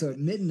good stuff. So at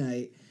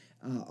midnight,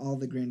 all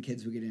the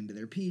grandkids would get into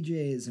their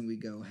PJs and we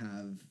go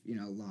have,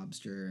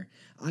 lobster.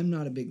 I'm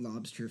not a big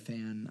lobster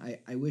fan.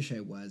 I wish I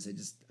was.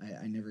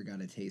 I never got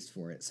a taste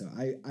for it. So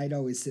I'd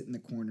always sit in the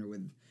corner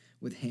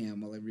with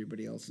ham while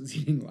everybody else was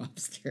eating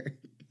lobster.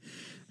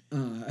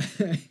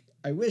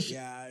 I wish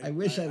I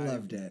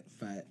loved it,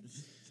 but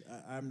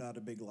I'm not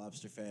a big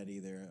lobster fan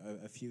either.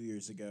 A few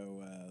years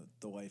ago,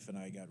 the wife and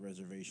I got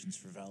reservations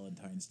for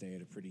Valentine's Day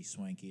at a pretty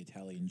swanky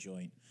Italian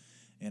joint.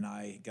 And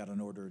I got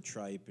an order of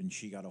tripe, and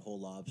she got a whole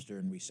lobster,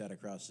 and we sat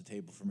across the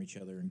table from each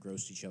other and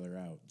grossed each other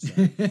out.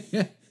 So.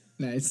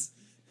 Nice.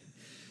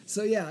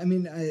 So, yeah, I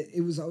mean,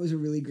 it was always a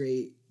really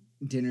great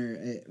dinner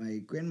at my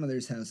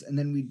grandmother's house. And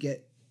then we'd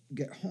get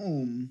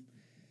home,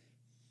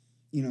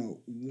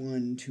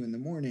 1, 2 in the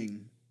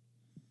morning.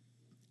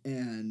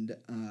 And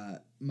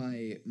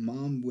my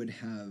mom would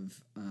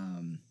have,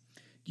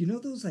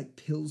 those, like,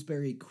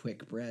 Pillsbury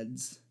quick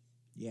breads?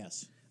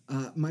 Yes.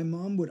 My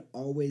mom would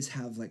always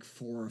have like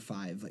 4 or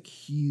 5 like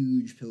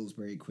huge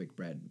Pillsbury quick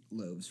bread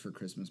loaves for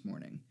Christmas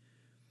morning.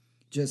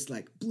 Just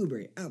like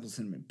blueberry, apple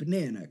cinnamon,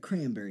 banana,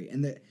 cranberry.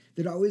 And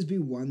there'd always be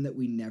one that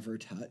we never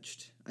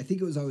touched. I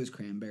think it was always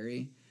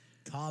cranberry.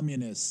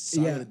 Communists.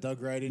 I would have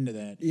dug right into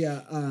that.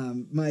 Yeah,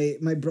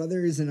 my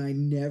brothers and I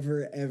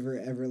never, ever,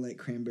 ever liked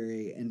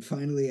cranberry. And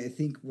finally, I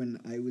think when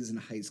I was in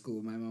high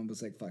school, my mom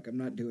was like, fuck, I'm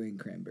not doing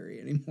cranberry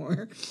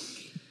anymore.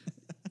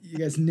 You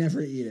guys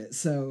never eat it.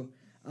 So,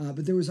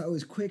 but there was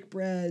always quick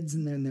breads,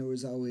 and then there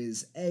was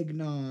always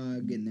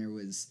eggnog, and there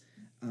was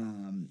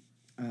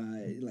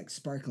like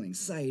sparkling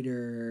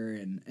cider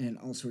and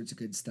all sorts of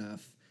good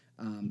stuff.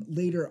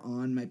 Later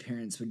on, my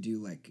parents would do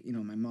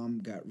my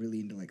mom got really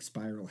into like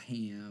spiral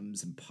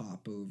hams and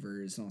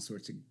popovers and all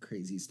sorts of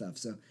crazy stuff.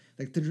 So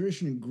like the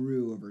tradition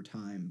grew over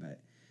time,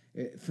 but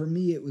for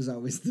me, it was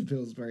always the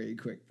Pillsbury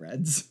quick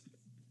breads.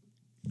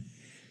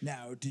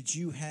 Now, did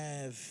you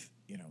have,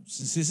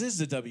 since this is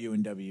the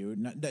W&W,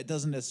 that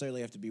doesn't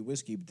necessarily have to be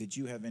whiskey, but did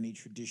you have any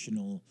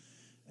traditional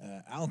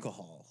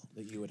alcohol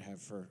that you would have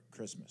for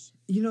Christmas?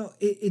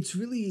 It's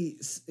really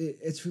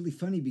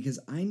funny because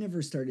I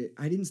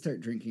didn't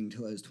start drinking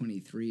until I was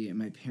 23, and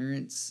my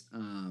parents,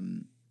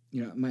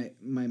 my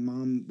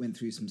mom went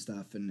through some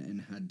stuff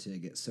and had to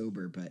get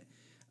sober, but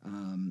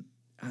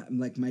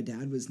like my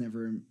dad was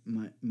never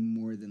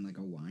more than like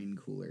a wine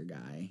cooler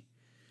guy.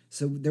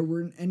 So there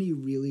weren't any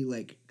really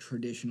like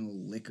traditional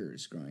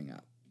liquors growing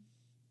up.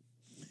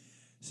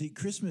 See,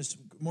 Christmas,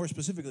 more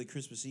specifically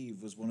Christmas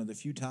Eve, was one of the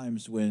few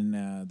times when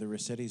the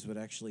Rossettis would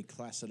actually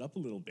class it up a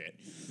little bit.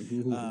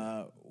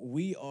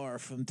 We are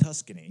from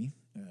Tuscany,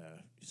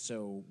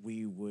 so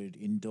we would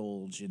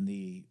indulge in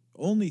the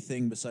only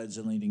thing besides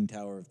the Leaning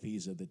Tower of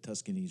Pisa that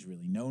Tuscany is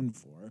really known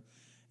for,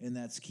 and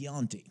that's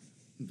Chianti.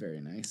 Very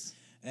nice.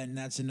 And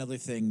that's another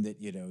thing that,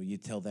 you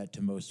tell that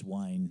to most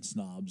wine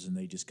snobs and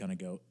they just kind of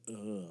go,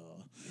 ugh.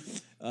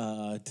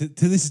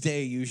 To this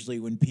day, usually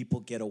when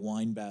people get a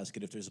wine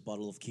basket, if there's a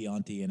bottle of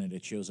Chianti in it,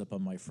 it shows up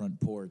on my front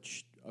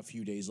porch a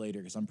few days later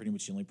because I'm pretty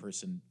much the only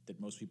person that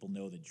most people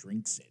know that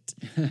drinks it.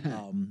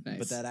 Nice.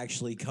 But that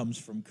actually comes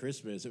from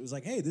Christmas. It was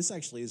like, hey, this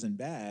actually isn't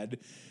bad.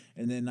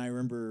 And then I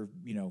remember,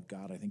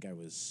 I think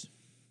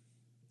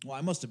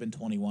I must have been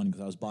 21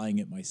 because I was buying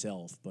it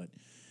myself. But,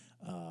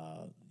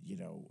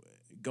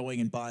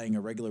 going and buying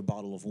a regular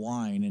bottle of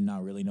wine and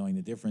not really knowing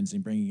the difference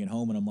and bringing it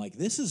home. And I'm like,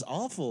 this is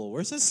awful.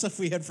 Where's that stuff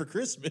we had for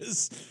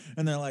Christmas?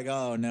 And they're like,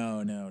 oh,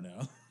 no.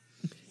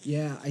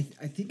 Yeah, I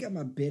think I'm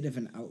a bit of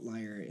an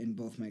outlier in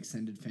both my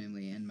extended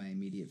family and my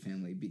immediate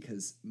family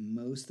because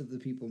most of the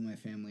people in my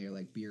family are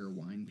like beer or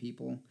wine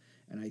people.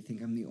 And I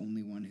think I'm the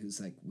only one who's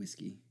like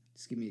whiskey.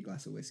 Just give me a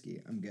glass of whiskey.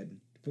 I'm good.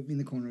 Put me in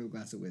the corner with a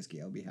glass of whiskey.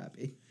 I'll be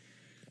happy.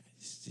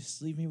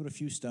 Just leave me with a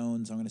few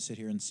stones. I'm going to sit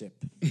here and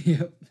sip.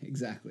 Yep,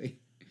 exactly.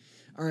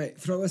 All right,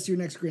 throw us your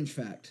next Grinch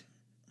fact.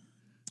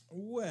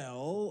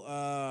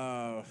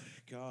 Well,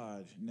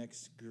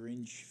 next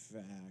Grinch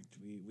fact.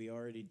 We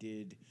already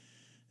did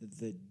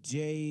the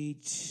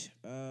date.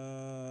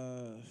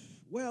 I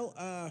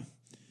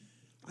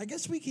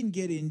guess we can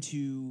get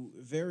into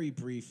very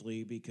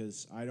briefly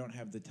because I don't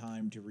have the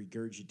time to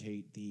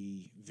regurgitate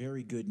the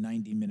very good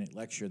 90-minute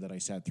lecture that I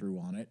sat through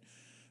on it.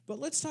 But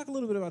let's talk a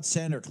little bit about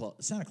Santa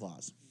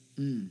Claus.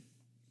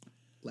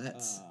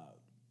 Let's.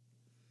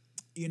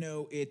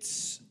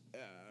 It's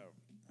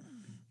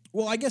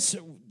I guess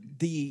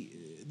the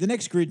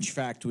next Grinch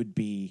fact would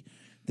be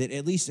that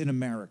at least in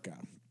America,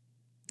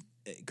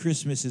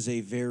 Christmas is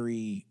a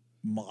very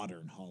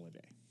modern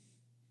holiday.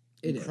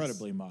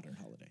 Incredibly modern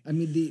holiday. I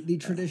mean, the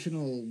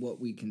traditional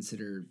what we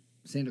consider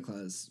Santa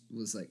Claus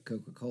was like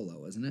Coca-Cola,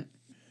 wasn't it?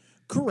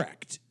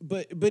 Correct,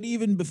 but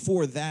even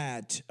before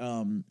that,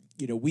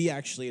 we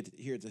actually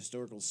here at the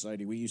Historical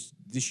Society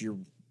this year.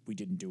 We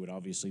didn't do it,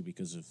 obviously,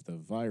 because of the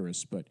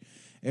virus, but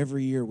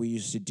every year we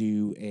used to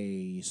do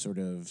a sort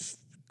of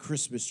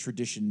Christmas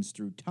traditions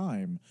through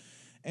time.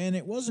 And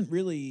it wasn't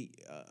really,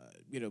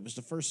 it was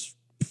the first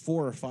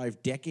 4 or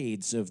 5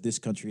 decades of this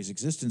country's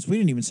existence. We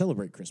didn't even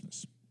celebrate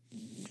Christmas.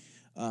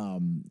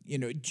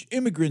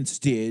 Immigrants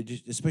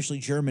did, especially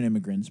German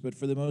immigrants, but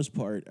for the most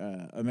part,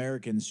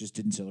 Americans just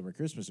didn't celebrate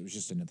Christmas. It was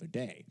just another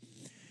day.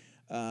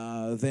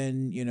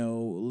 Then,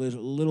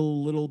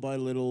 little by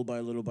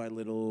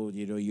little,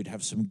 you'd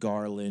have some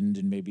garland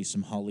and maybe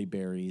some holly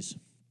berries.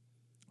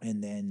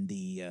 And then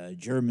the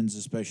Germans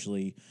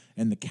especially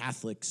and the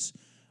Catholics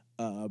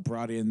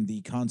brought in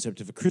the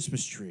concept of a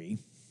Christmas tree.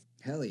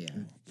 Hell yeah.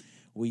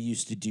 We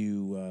used to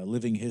do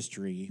Living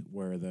History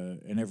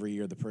and every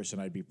year the person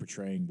I'd be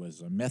portraying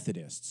was a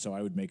Methodist. So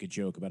I would make a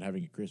joke about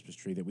having a Christmas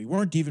tree that we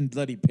weren't even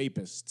bloody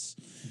papists.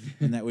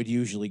 And that would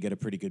usually get a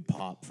pretty good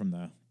pop from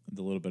the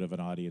little bit of an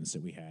audience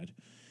that we had.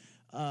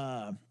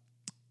 But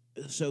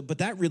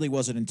that really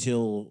wasn't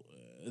until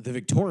the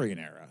Victorian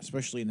era,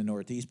 especially in the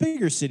Northeast.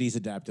 Bigger cities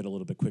adapted a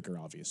little bit quicker,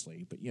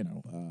 obviously, but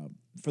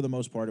for the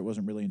most part, it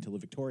wasn't really until the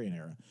Victorian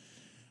era.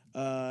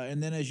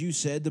 And then, as you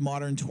said, the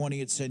modern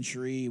 20th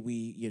century,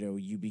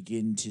 you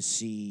begin to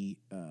see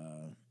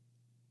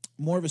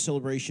more of a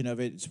celebration of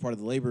it. It's part of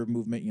the labor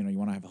movement. You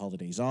want to have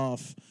holidays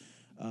off.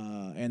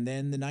 And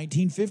then the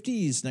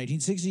 1950s,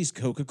 1960s,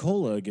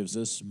 Coca-Cola gives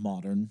us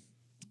modern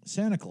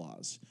Santa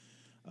Claus.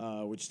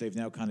 which they've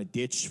now kind of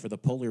ditched for the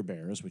polar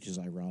bears, which is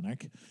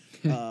ironic.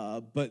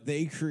 But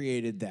they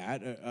created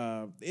that.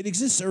 It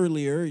exists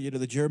earlier.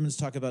 The Germans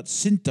talk about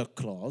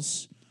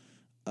Sinterklaas,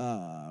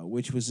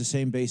 which was the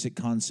same basic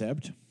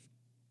concept.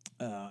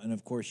 And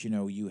of course,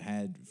 you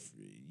had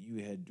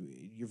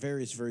your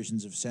various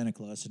versions of Santa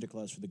Claus for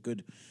the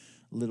good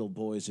little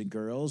boys and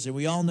girls, and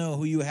we all know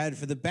who you had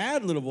for the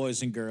bad little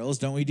boys and girls,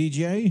 don't we,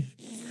 DJ?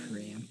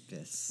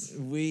 Krampus.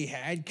 We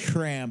had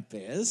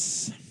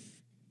Krampus,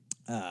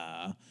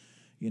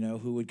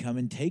 who would come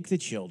and take the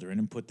children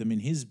and put them in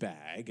his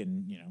bag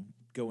and,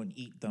 go and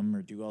eat them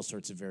or do all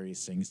sorts of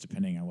various things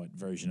depending on what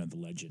version of the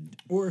legend.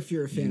 Or if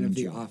you're a fan of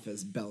The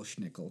Office,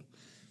 Belschnickel.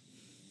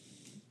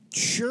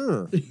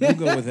 Sure, we'll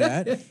go with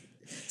that.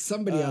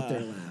 Somebody out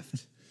there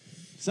laughed.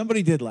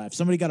 Somebody did laugh.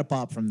 Somebody got a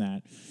pop from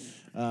that.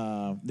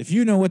 If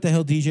you know what the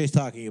hell DJ's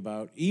talking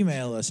about,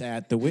 email us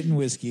at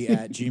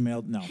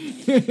thewitandwhiskey@gmail. No,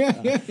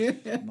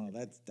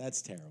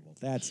 that's terrible.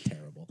 That's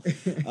terrible.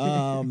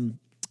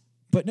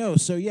 But no,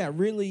 so yeah,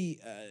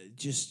 really,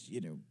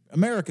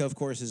 America, of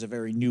course, is a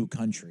very new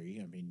country.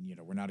 I mean,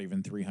 we're not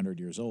even 300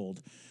 years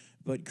old,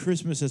 but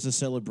Christmas as a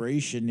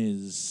celebration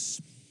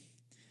is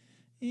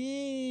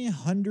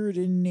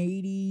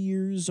 180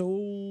 years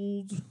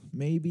old,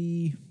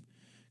 maybe.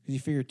 Because you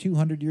figure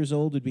 200 years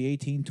old would be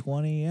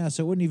 1820. Yeah,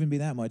 so it wouldn't even be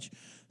that much.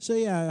 So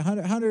yeah,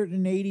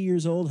 180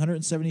 years old,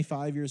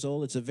 175 years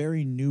old. It's a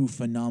very new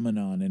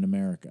phenomenon in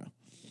America.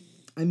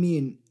 I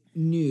mean,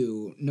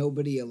 new.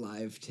 Nobody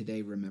alive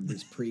today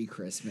remembers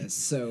pre-Christmas,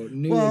 so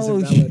new is a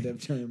relative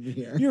term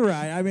here. You're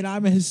right. I mean,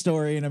 I'm a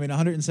historian. I mean,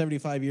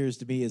 175 years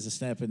to me is a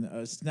snap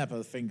of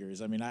the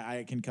fingers. I mean,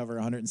 I can cover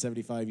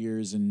 175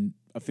 years in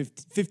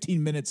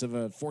 15 minutes of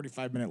a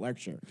 45-minute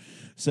lecture.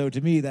 So to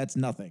me, that's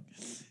nothing.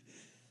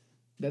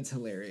 That's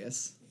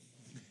hilarious.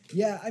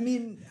 Yeah, I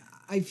mean,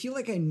 I feel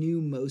like I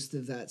knew most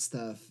of that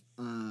stuff.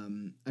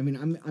 I'm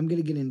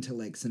gonna get into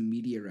like some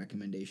media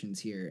recommendations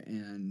here,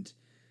 and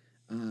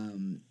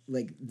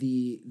like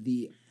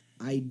the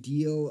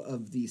ideal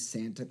of the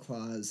Santa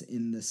Claus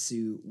in the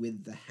suit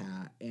with the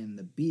hat and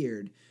the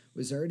beard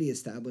was already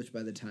established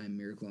by the time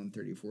Miracle on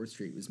 34th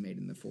Street was made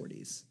in the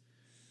 40s.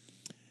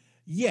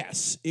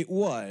 Yes, it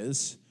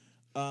was.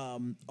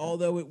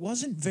 Although it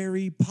wasn't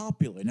very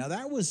popular. Now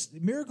that was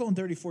Miracle on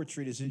 34th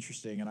Street is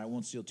interesting, and I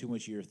won't steal too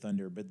much of your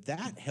thunder, but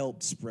that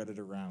helped spread it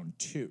around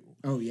too.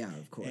 Oh yeah,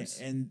 of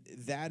course. And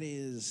that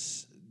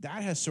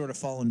has sort of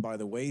fallen by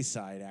the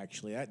wayside.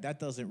 Actually, that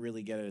doesn't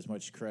really get as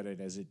much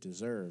credit as it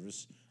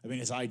deserves. I mean,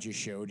 as I just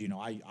showed,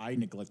 I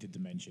neglected to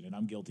mention, and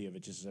I'm guilty of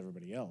it just as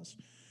everybody else.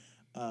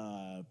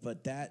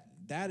 But that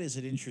is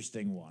an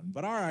interesting one.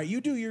 But all right,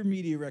 you do your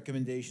media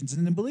recommendations,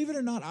 and then believe it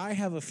or not, I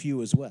have a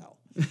few as well.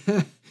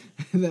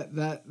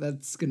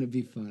 That's gonna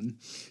be fun.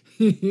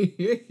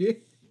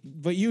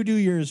 But you do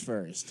yours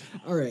first.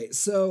 All right,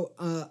 so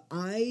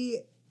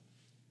I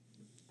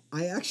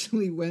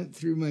actually went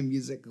through my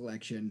music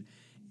collection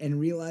and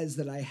realized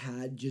that I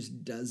had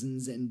just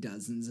dozens and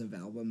dozens of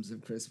albums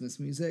of Christmas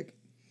music,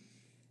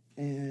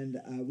 and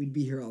we'd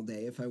be here all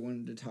day if I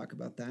wanted to talk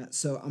about that.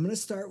 So I'm gonna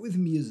start with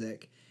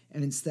music,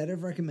 and instead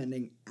of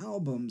recommending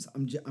albums,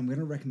 I'm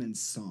gonna recommend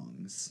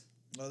songs.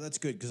 Oh, that's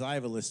good, because I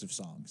have a list of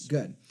songs.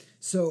 Good.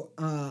 So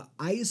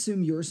I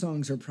assume your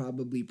songs are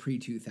probably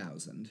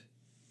pre-2000.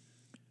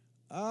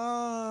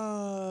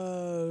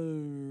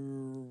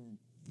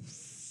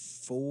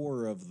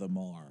 4 of them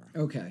are.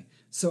 Okay.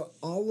 So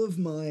all of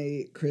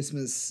my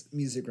Christmas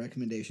music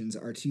recommendations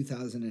are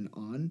 2000 and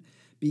on,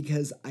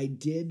 because I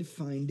did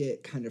find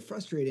it kind of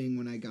frustrating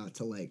when I got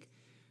to like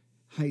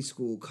high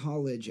school,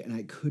 college, and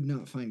I could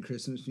not find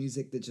Christmas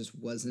music that just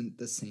wasn't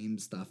the same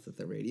stuff that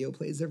the radio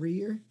plays every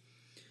year.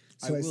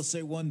 So I will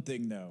say one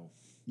thing, though,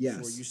 yes,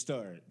 before you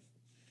start.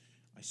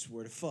 I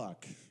swear to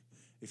fuck,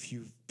 if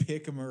you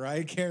pick a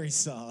Mariah Carey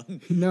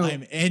song, no,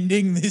 I'm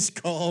ending this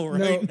call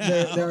right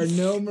now. There are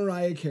no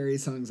Mariah Carey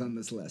songs on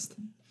this list.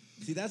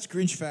 See, that's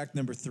Grinch fact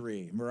number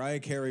 3. Mariah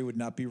Carey would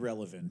not be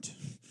relevant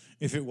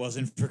if it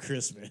wasn't for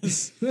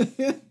Christmas.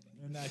 And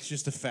that's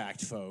just a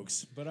fact,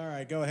 folks. But all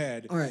right, go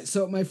ahead. All right,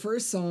 so my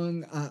first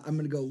song, I'm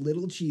going to go a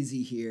little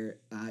cheesy here.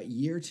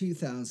 Year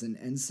 2000,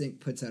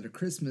 NSYNC puts out a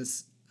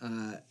Christmas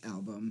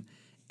album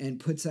and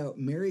puts out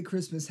Merry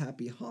Christmas,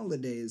 Happy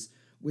Holidays,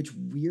 which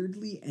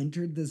weirdly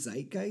entered the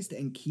zeitgeist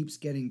and keeps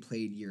getting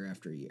played year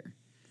after year.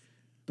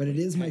 But it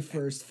is my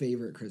first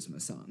favorite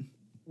Christmas song.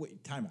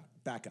 Wait, time out.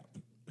 Back up.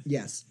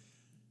 Yes.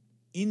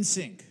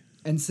 NSYNC.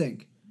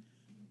 NSYNC.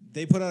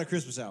 They put out a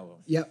Christmas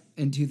album. Yep,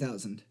 in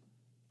 2000.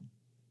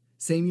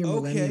 Same year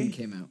Millennium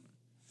came out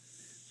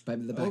by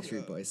the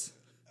Backstreet Boys.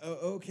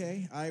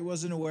 Okay, I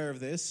wasn't aware of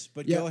this,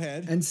 but yep. Go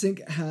ahead.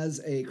 NSYNC has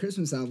a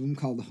Christmas album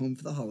called Home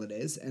for the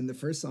Holidays, and the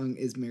first song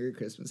is Merry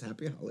Christmas,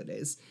 Happy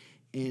Holidays.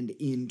 And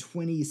in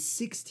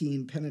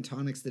 2016,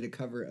 Pentatonix did a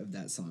cover of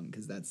that song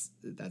because that's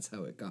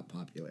how it got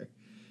popular.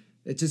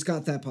 It just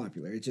got that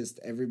popular. It just,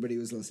 everybody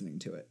was listening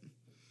to it.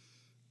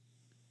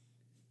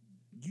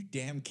 You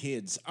damn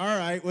kids. All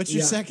right, what's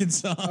your second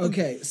song?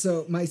 Okay,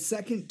 so my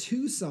second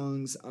 2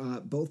 songs,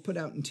 both put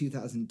out in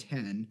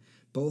 2010,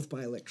 both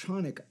by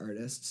electronic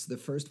artists. The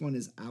first one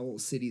is Owl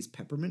City's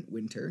Peppermint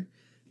Winter.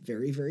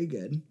 Very, very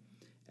good.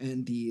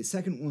 And the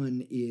second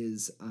one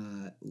is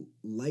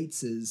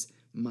Lights'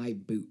 My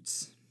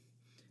Boots.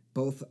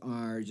 Both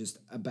are just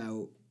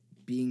about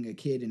being a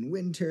kid in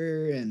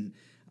winter, and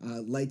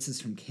Lights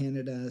is from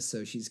Canada,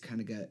 so she's kind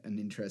of got an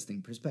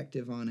interesting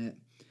perspective on it.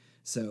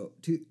 So,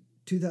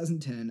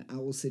 2010,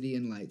 Owl City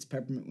and Lights,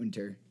 Peppermint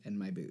Winter, and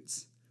My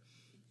Boots.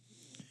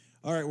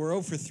 All right, we're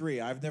 0 for 3.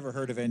 I've never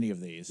heard of any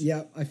of these.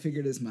 Yeah, I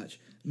figured as much.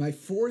 My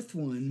fourth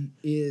one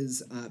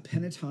is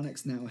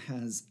Pentatonix now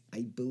has,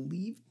 I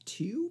believe,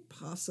 2,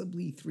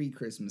 possibly 3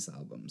 Christmas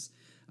albums.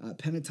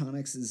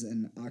 Pentatonix is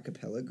an a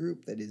cappella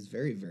group that is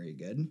very, very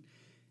good.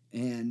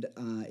 And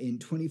in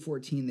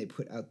 2014, they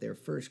put out their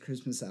first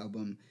Christmas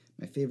album.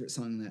 My favorite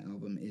song on that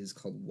album is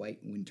called White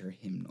Winter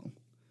Hymnal.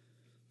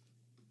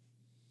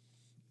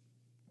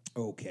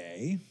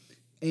 Okay.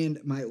 And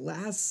my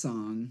last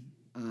song,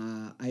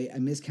 I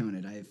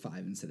miscounted. I have 5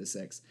 instead of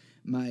 6.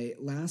 My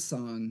last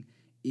song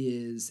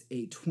is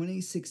a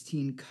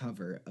 2016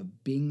 cover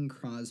of Bing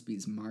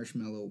Crosby's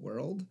Marshmallow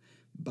World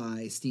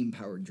by Steam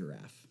Powered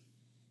Giraffe.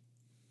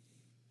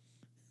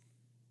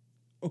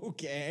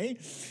 Okay.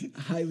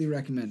 Highly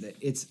recommend it.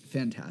 It's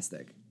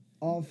fantastic.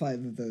 All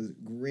 5 of those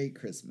great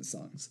Christmas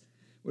songs.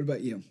 What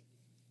about you?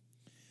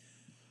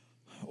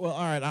 Well,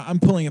 all right. I'm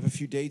pulling up a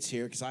few dates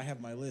here because I have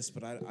my list,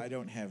 but I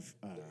don't have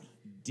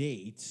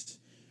dates.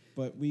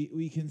 But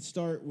we can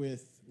start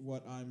with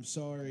what I'm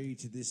sorry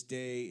to this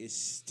day is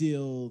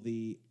still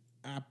the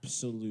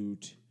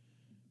absolute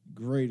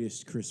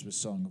greatest Christmas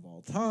song of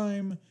all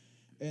time,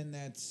 and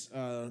that's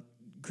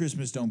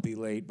Christmas Don't Be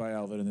Late by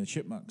Alvin and the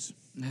Chipmunks.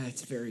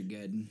 That's very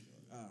good.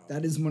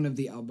 That is one of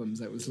the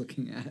albums I was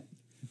looking at.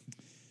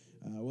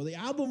 Well, the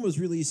album was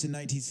released in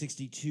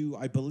 1962.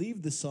 I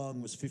believe the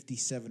song was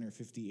 57 or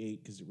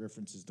 58 because it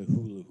references the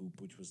hula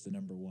hoop, which was the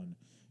 #1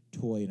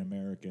 toy in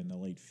America in the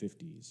late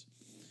 50s.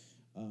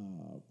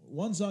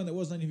 One song that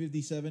was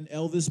 1957,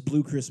 Elvis,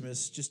 Blue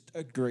Christmas, just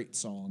a great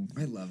song.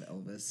 I love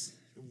Elvis.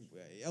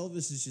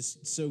 Elvis is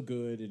just so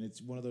good, and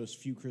it's one of those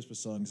few Christmas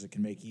songs that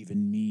can make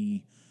even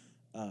me,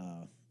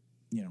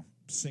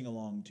 sing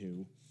along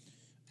to.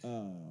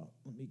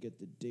 Let me get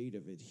the date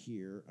of it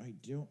here. I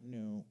don't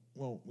know.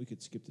 Well, we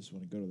could skip this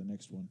one and go to the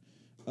next one.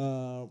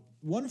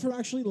 One from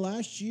actually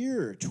last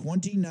year,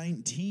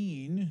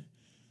 2019.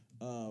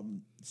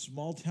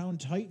 Small Town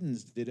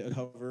Titans did a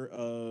cover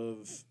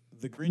of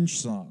the Grinch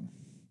song.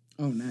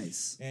 Oh,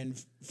 nice.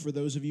 And for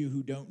those of you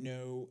who don't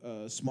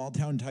know, Small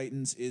Town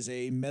Titans is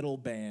a metal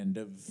band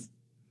of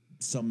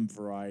some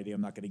variety.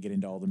 I'm not going to get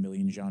into all the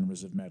million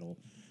genres of metal.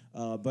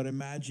 But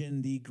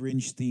imagine the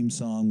Grinch theme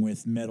song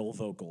with metal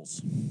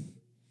vocals.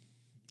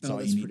 That's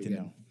all you need to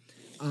know.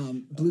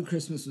 Blue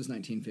Christmas was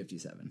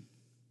 1957.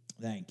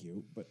 Thank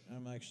you. But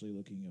I'm actually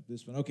looking up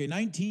this one. Okay,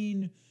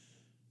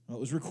 it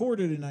was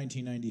recorded in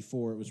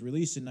 1994. It was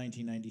released in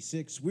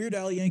 1996. Weird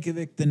Al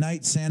Yankovic, The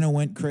Night Santa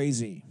Went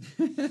Crazy.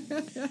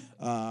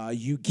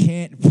 You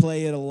can't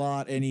play it a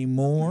lot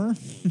anymore.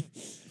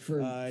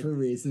 For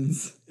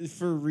reasons.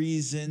 For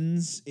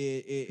reasons.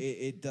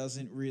 It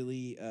doesn't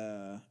really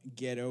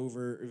get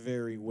over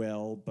very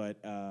well, but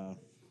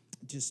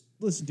just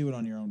listen to it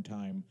on your own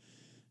time.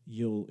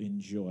 You'll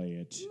enjoy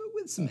it.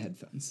 With some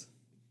headphones.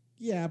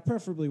 Yeah,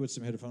 preferably with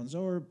some headphones,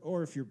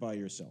 or if you're by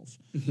yourself.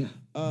 Yeah.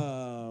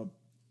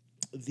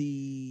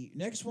 The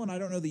next one I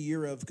don't know the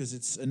year of because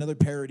it's another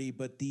parody,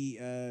 but we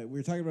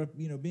were talking about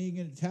being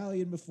an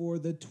Italian before,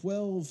 the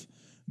 12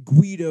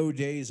 Guido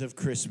Days of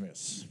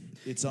Christmas.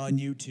 It's on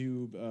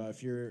YouTube.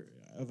 If you're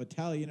of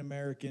Italian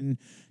American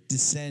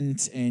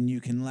descent and you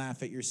can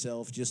laugh at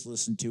yourself, just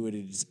listen to it.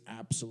 It is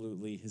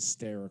absolutely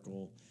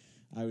hysterical.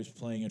 I was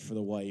playing it for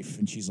the wife,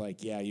 and she's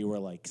like, "Yeah, you were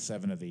like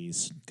 7 of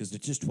these because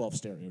it's just 12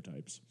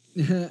 stereotypes."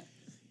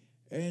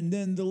 And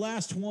then the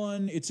last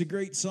one, it's a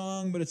great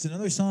song, but it's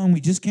another song we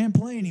just can't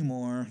play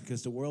anymore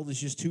because the world is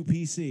just too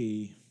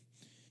PC.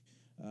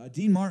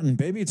 Dean Martin,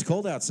 Baby It's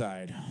Cold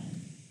Outside.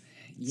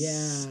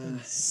 Yeah.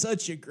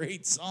 Such a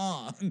great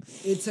song.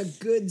 It's a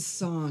good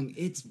song.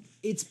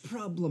 It's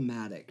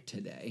problematic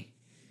today.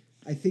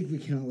 I think we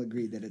can all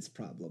agree that it's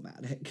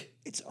problematic.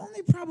 It's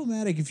only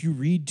problematic if you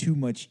read too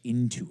much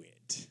into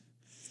it.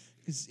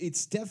 Because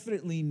it's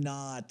definitely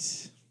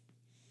not...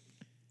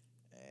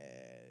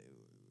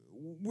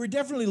 we're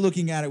definitely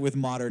looking at it with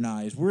modern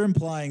eyes. We're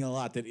implying a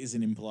lot that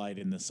isn't implied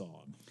in the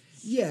song.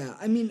 Yeah,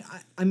 I mean,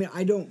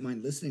 I don't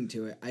mind listening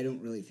to it. I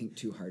don't really think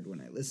too hard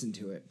when I listen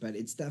to it, but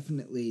it's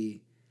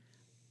definitely,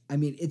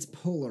 it's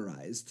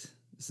polarized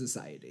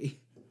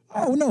society.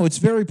 Oh no, it's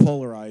very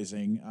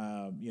polarizing.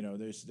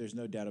 There's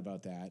no doubt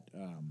about that.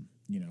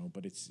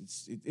 But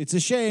it's a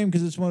shame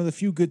because it's one of the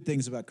few good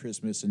things about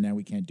Christmas, and now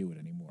we can't do it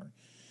anymore.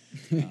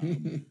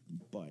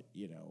 But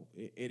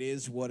it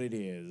is what it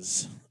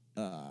is.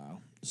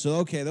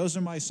 Okay, those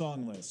are my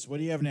song lists. What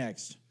do you have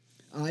next?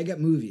 I got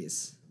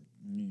movies.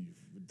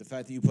 The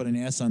fact that you put an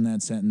S on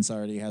that sentence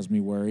already has me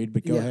worried,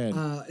 but go ahead.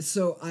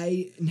 So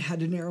I had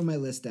to narrow my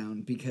list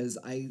down because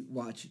I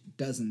watch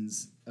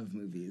dozens of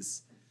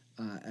movies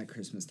at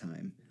Christmas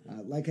time.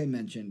 Like I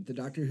mentioned, the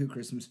Doctor Who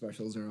Christmas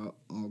specials are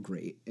all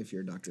great if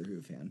you're a Doctor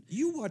Who fan.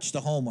 You watch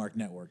the Hallmark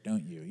Network,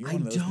 don't you? You're one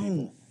of those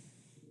people.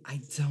 I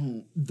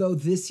don't. Though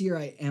this year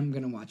I am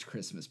going to watch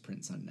Christmas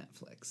Prince on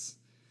Netflix.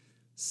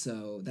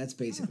 So that's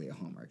basically a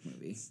Hallmark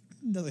movie.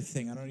 Another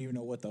thing, I don't even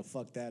know what the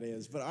fuck that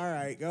is, but all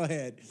right, go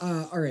ahead.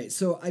 All right,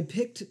 so I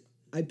picked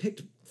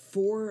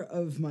 4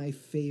 of my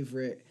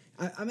favorite.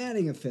 I'm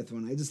adding a 5th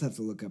one. I just have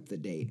to look up the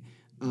date.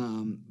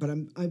 But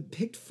I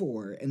picked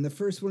 4, and the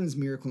first one is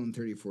Miracle on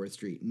 34th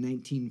Street,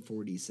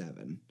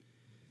 1947.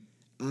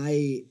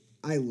 I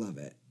love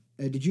it.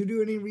 Did you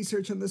do any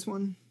research on this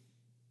one?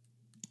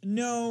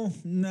 No,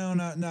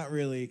 not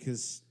really,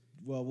 because,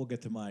 well, we'll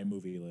get to my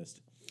movie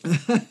list.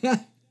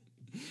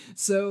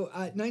 So,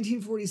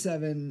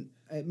 1947,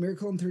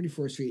 Miracle on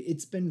 34th Street,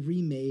 it's been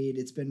remade,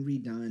 it's been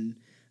redone,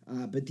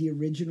 but the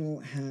original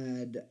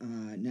had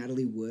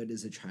Natalie Wood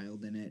as a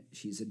child in it.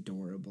 She's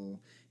adorable.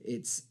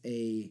 It's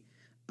a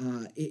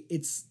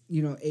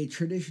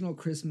traditional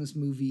Christmas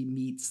movie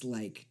meets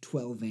like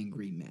 12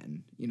 Angry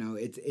Men.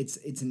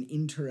 It's an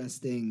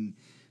interesting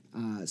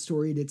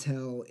story to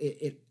tell.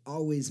 It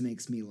always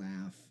makes me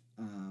laugh.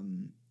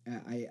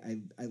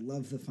 I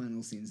love the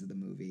final scenes of the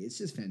movie. It's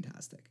just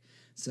fantastic.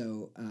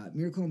 So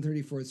Miracle on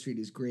 34th Street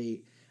is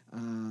great.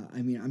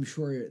 I'm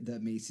sure the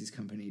Macy's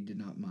company did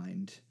not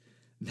mind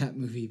that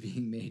movie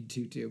being made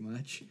too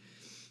much.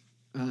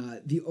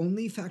 The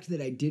only fact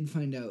that I did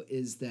find out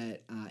is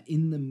that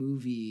in the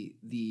movie,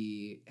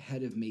 the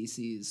head of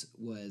Macy's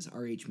was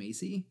R.H.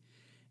 Macy,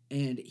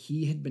 and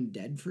he had been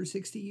dead for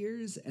 60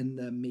 years, and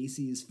the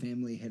Macy's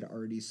family had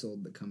already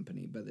sold the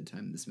company by the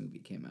time this movie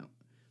came out.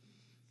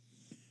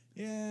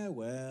 Yeah,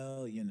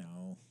 well,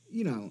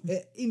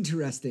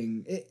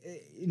 interesting.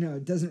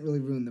 It doesn't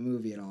really ruin the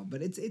movie at all,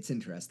 but it's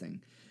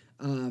interesting.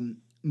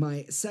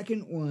 My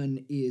second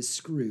one is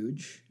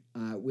Scrooge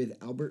with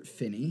Albert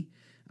Finney,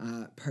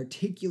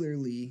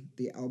 particularly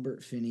the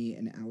Albert Finney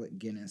and Alec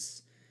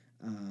Guinness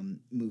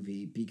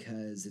movie,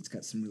 because it's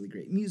got some really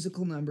great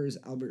musical numbers.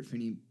 Albert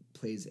Finney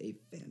plays a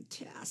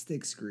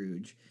fantastic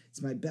Scrooge.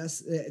 It's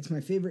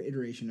my favorite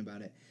iteration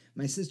about it.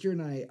 My sister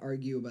and I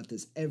argue about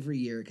this every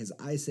year because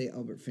I say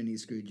Albert Finney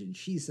Scrooge and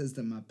she says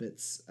the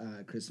Muppets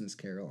Christmas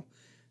Carol.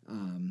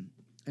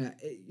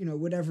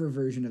 Whatever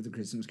version of the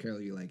Christmas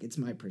Carol you like, it's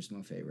my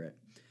personal favorite.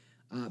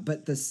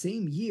 But the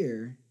same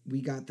year, we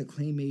got the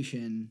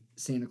claymation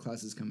Santa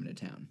Claus is Coming to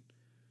Town.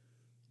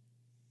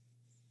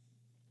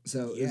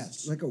 So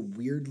it's like a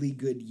weirdly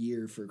good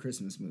year for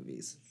Christmas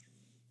movies.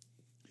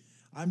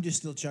 I'm just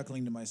still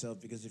chuckling to myself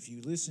because if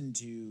you listen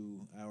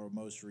to our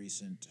most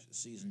recent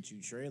season 2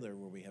 trailer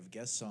where we have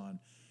guests on,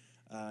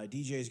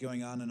 DJ is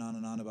going on and on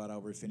and on about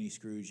Albert Finney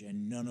Scrooge,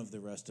 and none of the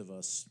rest of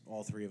us,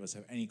 all 3 of us,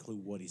 have any clue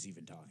what he's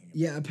even talking about.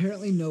 Yeah,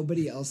 apparently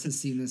nobody else has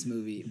seen this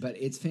movie, but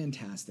it's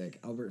fantastic.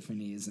 Albert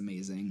Finney is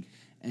amazing,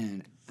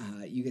 and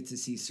you get to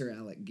see Sir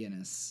Alec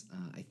Guinness,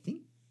 I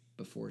think,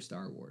 before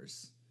Star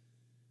Wars,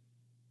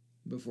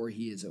 before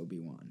he is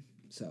Obi-Wan.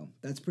 So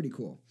that's pretty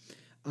cool.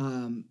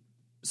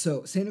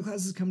 So Santa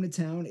Claus is Coming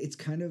to Town. It's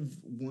kind of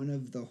one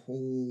of the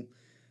whole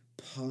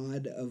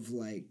pod of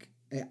like,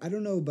 I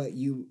don't know about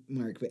you,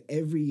 Mark, but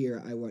every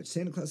year I watch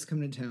Santa Claus is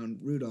Coming to Town,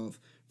 Rudolph,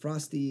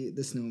 Frosty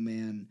the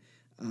Snowman.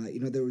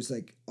 There was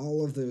like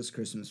all of those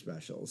Christmas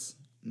specials.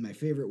 My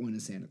favorite one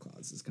is Santa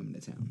Claus is Coming to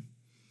Town.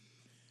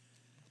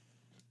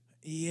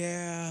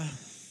 Yeah,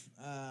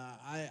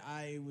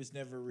 I was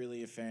never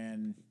really a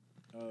fan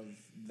of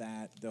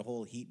that, the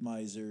whole Heat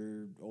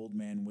Miser, Old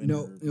Man Winter.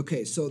 No,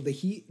 okay, so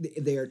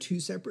they are 2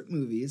 separate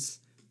movies,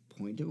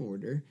 point of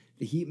order.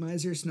 The Heat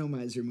Miser, Snow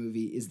Miser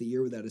movie is The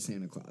Year Without a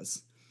Santa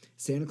Claus.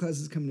 Santa Claus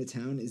is Coming to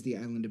Town is The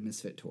Island of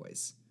Misfit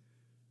Toys.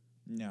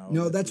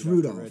 No, that's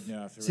Rudolph.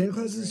 Santa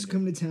Claus is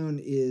Coming to Town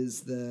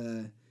is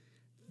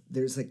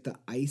there's like the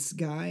ice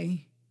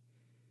guy,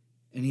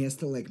 and he has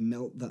to like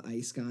melt the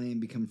ice guy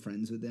and become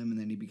friends with him, and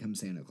then he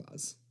becomes Santa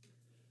Claus.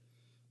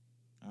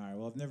 All right,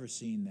 well, I've never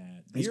seen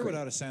that. The Year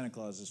Without a Santa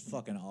Claus is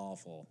fucking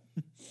awful.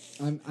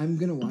 I'm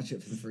going to watch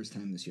it for the first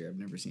time this year. I've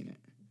never seen it.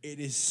 It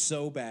is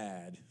so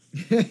bad.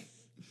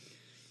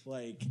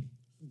 Like,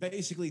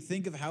 basically,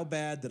 think of how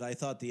bad that I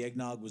thought the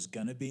eggnog was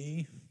going to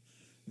be.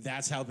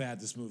 That's how bad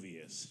this movie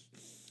is.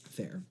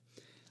 Fair.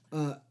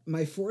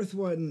 My 4th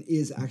one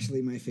is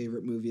actually my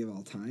favorite movie of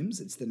all times.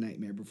 It's The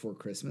Nightmare Before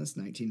Christmas,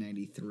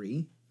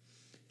 1993.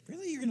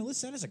 Really? You're going to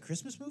list that as a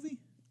Christmas movie?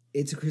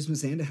 It's a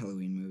Christmas and a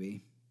Halloween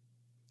movie.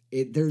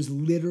 There's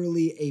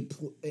literally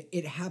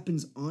it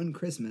happens on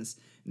Christmas,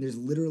 and there's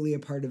literally a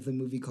part of the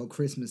movie called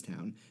Christmas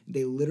Town.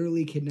 They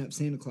literally kidnap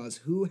Santa Claus,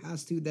 who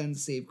has to then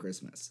save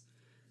Christmas.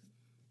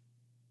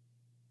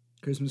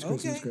 Christmas.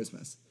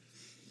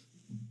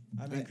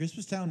 I mean,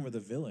 Christmas Town were the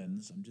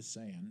villains, I'm just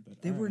saying.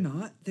 But they were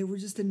not. They were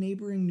just a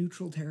neighboring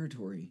neutral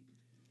territory.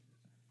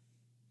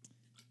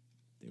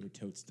 They were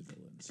totes the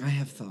villains. I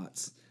have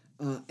thoughts.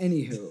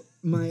 Anywho,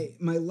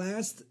 my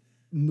last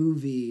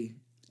movie...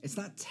 It's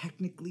not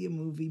technically a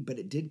movie, but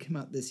it did come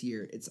out this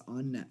year. It's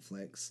on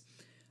Netflix.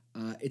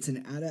 It's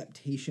an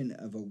adaptation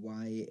of a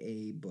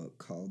YA book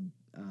called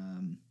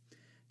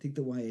think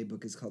the YA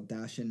book is called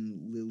Dash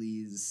and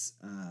Lily's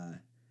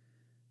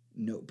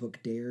Notebook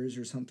Dares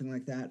or something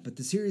like that. But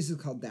the series is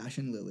called Dash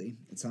and Lily.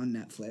 It's on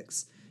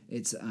Netflix.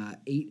 It's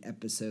 8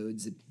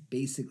 episodes. It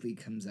basically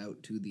comes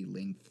out to the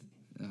length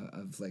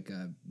of like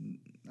a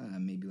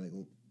maybe like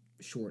a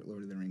short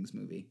Lord of the Rings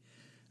movie.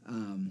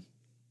 And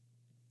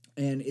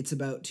it's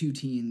about 2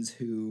 teens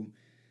who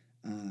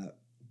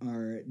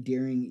are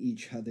daring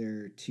each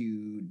other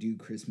to do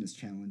Christmas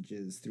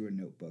challenges through a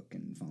notebook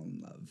and fall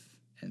in love.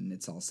 And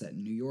it's all set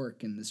in New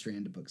York in the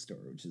Strand Bookstore,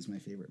 which is my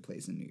favorite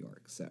place in New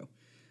York. So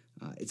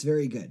it's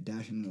very good.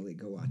 Dash and Lily,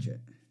 go watch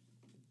it.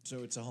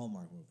 So it's a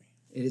Hallmark movie.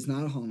 It is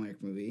not a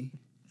Hallmark movie.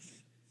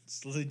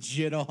 It's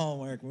legit a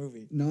Hallmark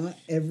movie. Not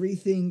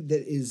everything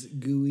that is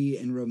gooey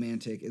and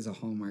romantic is a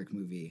Hallmark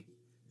movie.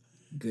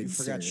 Good, You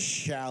forgot sir.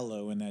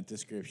 shallow in that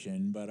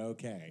description, but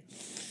okay.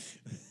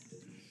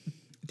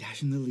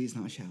 Dash and Lily is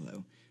not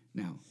shallow.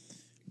 Now,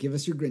 give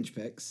us your Grinch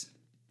picks.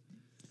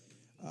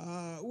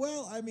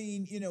 Well, I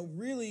mean,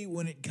 really,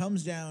 when it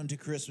comes down to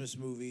Christmas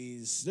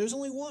movies, there's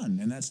only one,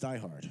 and that's Die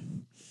Hard.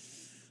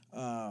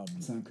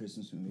 It's not a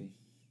Christmas movie.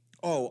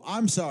 Oh,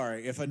 I'm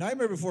sorry. If A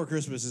Nightmare Before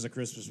Christmas is a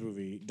Christmas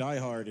movie, Die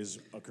Hard is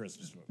a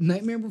Christmas movie.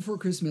 Nightmare Before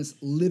Christmas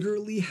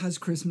literally has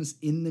Christmas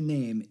in the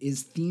name,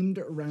 is themed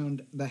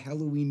around the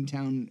Halloween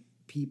Town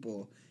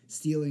people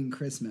stealing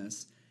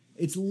Christmas.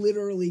 It's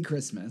literally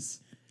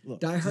Christmas.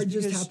 Look, Die Hard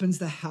just because- happens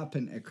to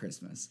happen at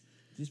Christmas.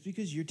 Just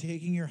because you're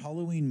taking your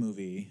Halloween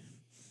movie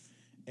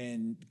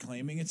and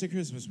claiming it's a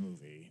Christmas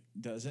movie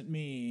doesn't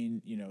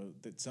mean,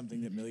 that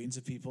something that millions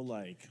of people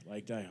like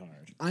Die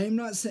Hard. I am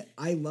not saying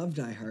I love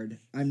Die Hard.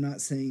 I'm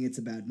not saying it's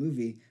a bad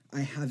movie.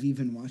 I have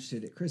even watched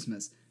it at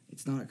Christmas.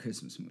 It's not a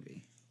Christmas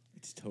movie.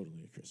 It's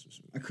totally a Christmas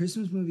movie. A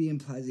Christmas movie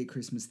implies a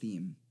Christmas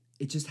theme.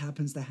 It just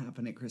happens to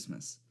happen at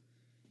Christmas.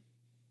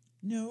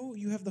 No,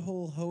 you have the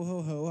whole ho,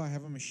 ho, ho, I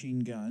have a machine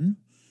gun.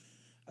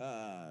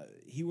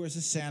 He wears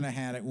a Santa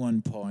hat at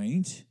one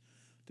point.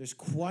 There's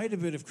quite a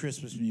bit of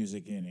Christmas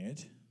music in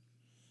it.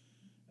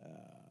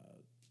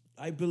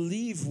 I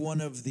believe one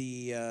of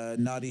the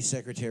naughty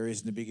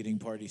secretaries in the beginning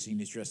party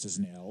scene is dressed as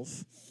an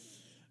elf.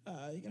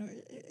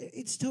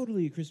 It's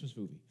totally a Christmas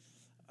movie.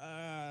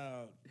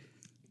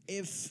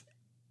 If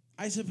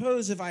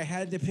I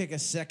had to pick a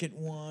second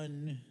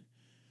one,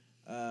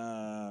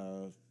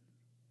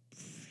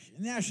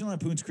 National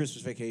Lampoon's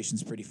Christmas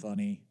Vacation's pretty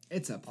funny.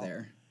 It's up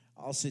there.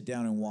 I'll sit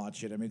down and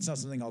watch it. I mean, it's not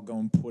something I'll go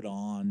and put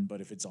on,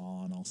 but if it's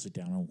on, I'll sit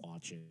down and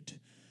watch it.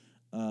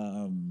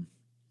 And,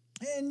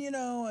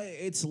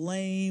 it's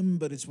lame,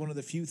 but it's one of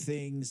the few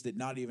things that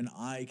not even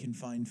I can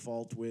find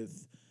fault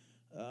with.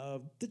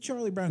 The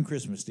Charlie Brown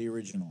Christmas, the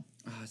original.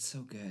 Oh, it's so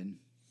good.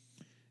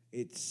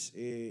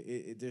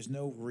 There's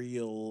no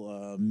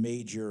real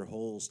major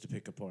holes to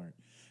pick apart.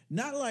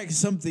 Not like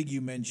something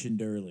you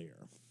mentioned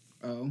earlier.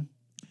 Oh?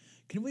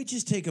 Can we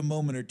just take a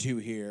moment or two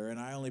here? And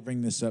I only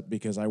bring this up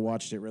because I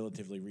watched it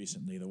relatively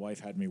recently. The wife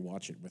had me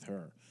watch it with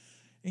her.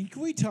 And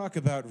can we talk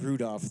about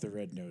Rudolph the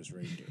Red-Nosed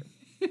Reindeer?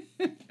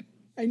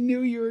 I knew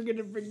you were going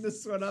to bring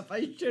this one up.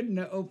 I shouldn't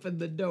have opened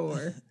the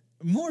door.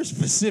 More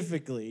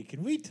specifically,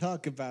 can we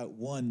talk about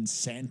one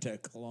Santa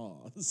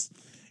Claus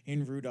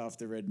in Rudolph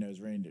the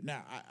Red-Nosed Reindeer?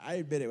 Now, I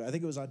admit it. I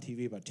think it was on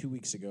TV about 2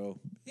 weeks ago.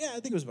 Yeah,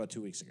 I think it was about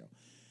 2 weeks ago.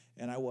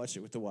 And I watched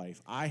it with the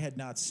wife. I had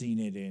not seen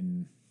it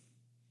in,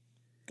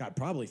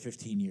 probably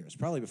 15 years,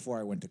 probably before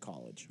I went to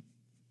college.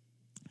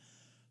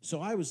 So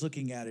I was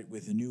looking at it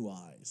with new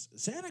eyes.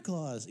 Santa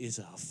Claus is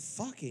a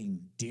fucking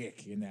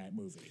dick in that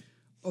movie.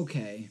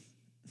 Okay.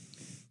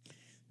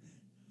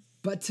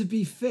 But to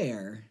be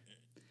fair,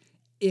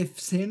 if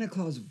Santa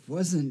Claus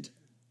wasn't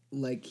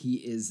like he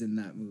is in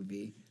that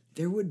movie,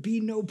 there would be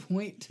no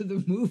point to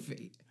the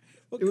movie.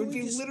 Well, there would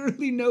be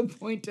literally no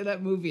point to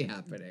that movie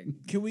happening.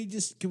 Can we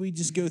just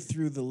go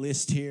through the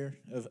list here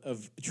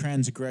of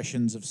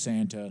transgressions of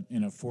Santa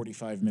in a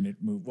 45-minute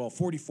movie? Well,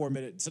 44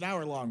 minutes. It's an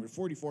hour long, but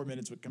 44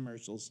 minutes with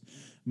commercials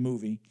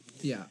movie.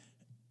 Yeah.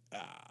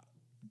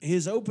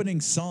 His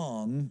opening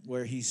song,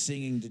 where he's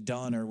singing to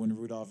Donner when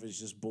Rudolph is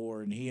just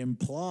born, he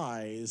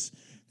implies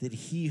that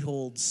he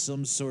holds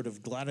some sort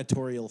of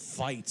gladiatorial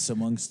fights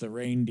amongst the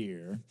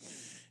reindeer,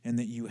 and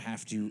that you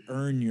have to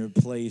earn your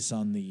place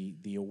on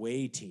the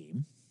away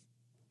team.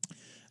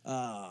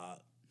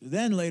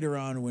 Then later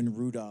on, when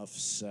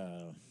Rudolph's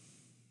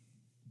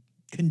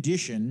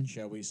condition,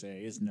 shall we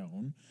say, is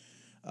known,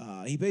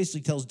 he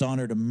basically tells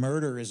Donner to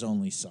murder his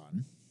only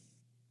son.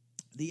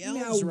 The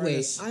elves Now,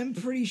 wait, I'm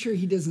pretty sure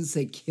he doesn't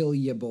say kill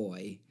ya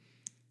boy.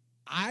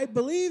 I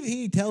believe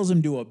he tells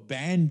him to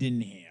abandon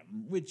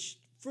him, which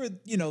for, the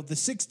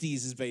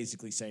 60s is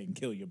basically saying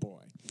kill your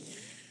boy.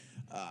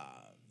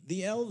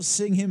 The elves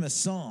sing him a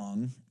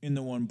song in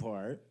the one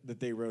part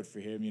that they wrote for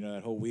him,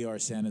 that whole We Are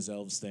Santa's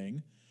Elves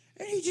thing.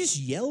 And he just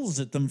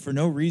yells at them for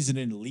no reason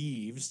and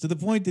leaves, to the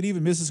point that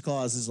even Mrs.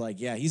 Claus is like,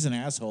 yeah, he's an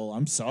asshole.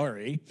 I'm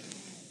sorry.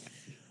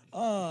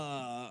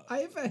 I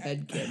have a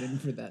headcanon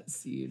for that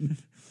scene.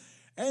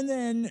 And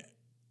then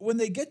when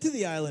they get to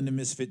the island of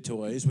misfit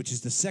toys, which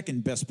is the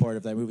second best part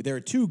of that movie, there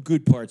are two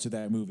good parts of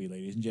that movie,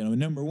 ladies and gentlemen.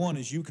 Number one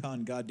is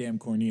Yukon Goddamn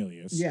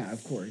Cornelius. Yeah,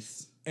 of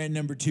course. And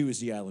number two is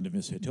the island of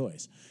misfit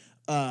toys.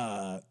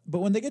 But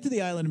when they get to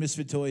the island of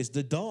misfit toys,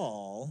 the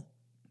doll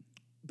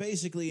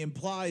basically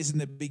implies in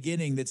the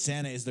beginning that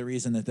Santa is the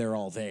reason that they're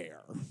all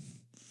there.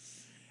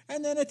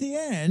 And then at the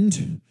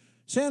end,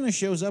 Santa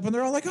shows up and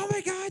they're all like, oh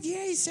my God,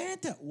 yay,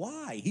 Santa.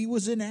 Why? He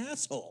was an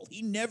asshole.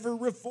 He never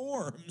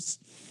reforms.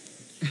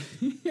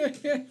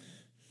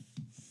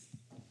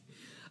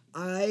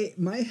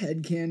 My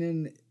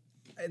headcanon,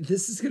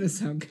 this is going to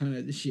sound kind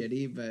of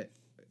shitty, but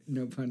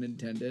no pun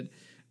intended.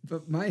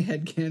 But my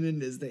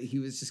headcanon is that he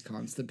was just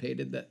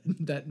constipated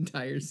that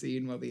entire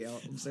scene while the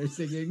elves are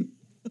singing.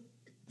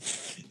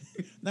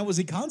 Now, was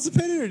he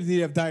constipated or did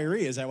he have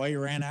diarrhea? Is that why he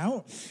ran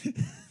out?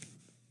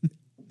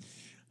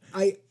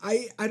 I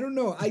don't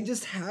know. I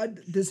just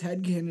had this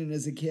headcanon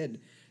as a kid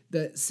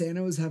that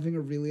Santa was having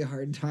a really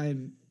hard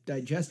time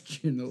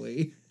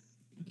digestionally.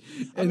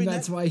 And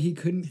that's why he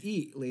couldn't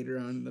eat later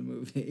on in the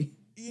movie.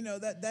 You know,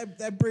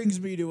 that brings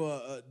me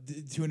to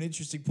an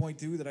interesting point,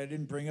 too, that I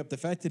didn't bring up. The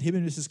fact that him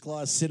and Mrs.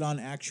 Claus sit on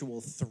actual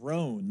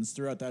thrones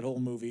throughout that whole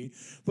movie.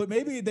 But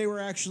maybe they were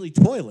actually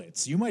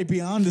toilets. You might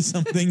be onto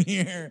something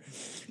here.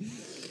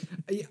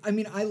 I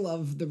mean, I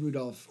love the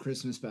Rudolph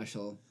Christmas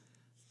special.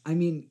 I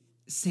mean,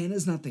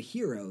 Santa's not the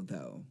hero,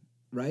 though,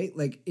 right?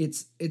 Like,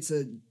 it's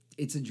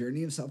a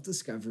journey of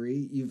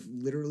self-discovery. You've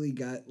literally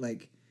got,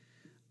 like,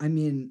 I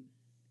mean,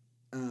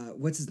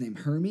 what's his name?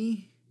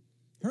 Hermie,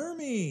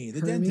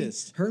 the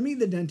dentist. Hermie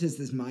the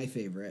dentist is my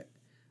favorite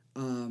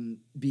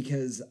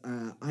because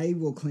I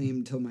will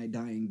claim till my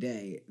dying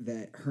day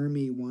that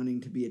Hermie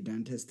wanting to be a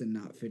dentist and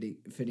not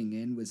fitting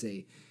in was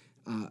a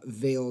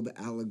veiled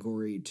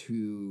allegory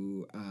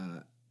to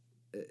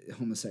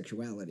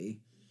homosexuality.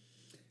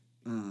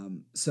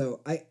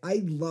 So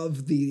I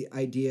love the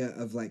idea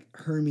of like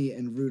Hermie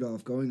and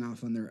Rudolph going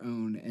off on their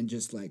own and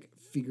just like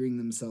figuring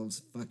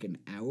themselves fucking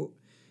out.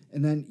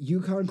 And then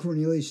Yukon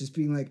Cornelius just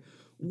being like,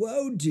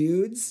 whoa,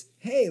 dudes,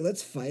 hey,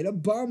 let's fight a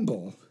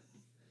Bumble.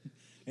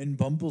 And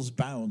Bumble's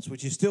bounce,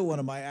 which is still one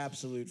of my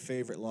absolute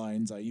favorite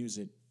lines. I use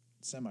it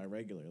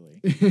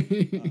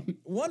semi-regularly.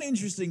 One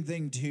interesting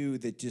thing, too,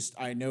 that just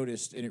I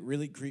noticed, and it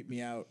really creeped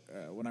me out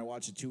when I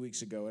watched it 2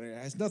 weeks ago, and it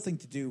has nothing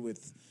to do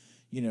with,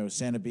 you know,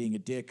 Santa being a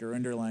dick or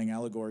underlying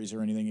allegories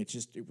or anything.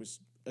 It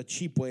was a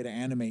cheap way to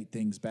animate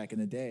things back in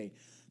the day.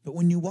 But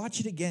when you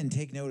watch it again,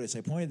 take notice. I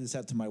pointed this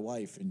out to my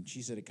wife, and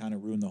she said it kind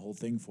of ruined the whole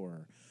thing for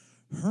her.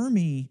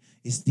 Hermie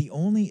is the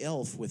only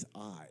elf with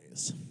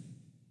eyes.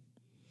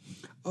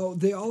 Oh,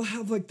 they all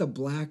have like the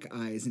black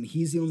eyes, and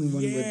he's the only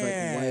one with like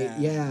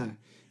white.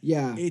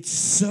 Yeah. It's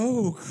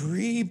so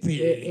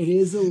creepy. It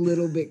is a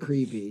little bit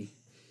creepy.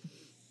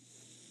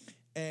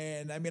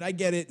 And I mean, I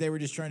get it. They were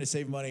just trying to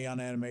save money on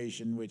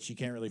animation, which you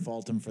can't really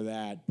fault them for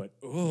that. But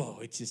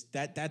it's just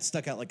that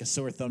stuck out like a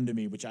sore thumb to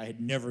me, which I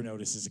had never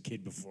noticed as a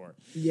kid before.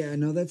 Yeah,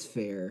 no, that's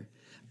fair.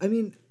 I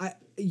mean,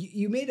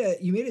 you made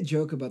a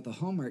joke about the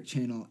Hallmark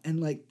Channel, and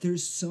like,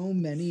 there's so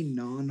many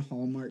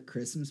non-Hallmark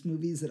Christmas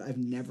movies that I've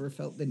never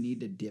felt the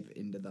need to dip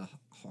into the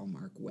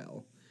Hallmark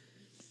well.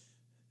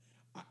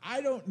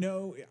 I don't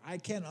know. I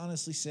can't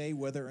honestly say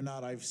whether or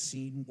not I've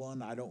seen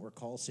one. I don't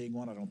recall seeing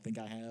one. I don't think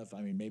I have.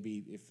 I mean,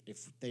 maybe if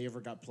they ever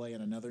got play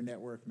on another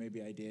network,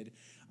 maybe I did.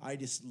 I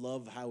just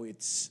love how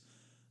it's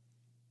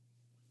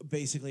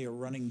basically a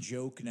running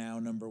joke now,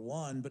 number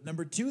one. But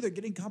number two, they're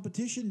getting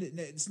competition.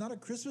 It's not a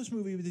Christmas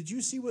movie, but did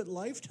you see what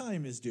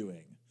Lifetime is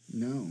doing?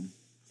 No.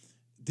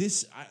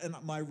 And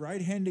my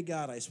right hand to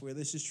God, I swear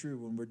this is true.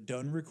 When we're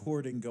done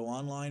recording, go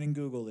online and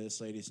Google this,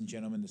 ladies and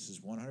gentlemen. This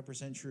is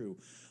 100% true.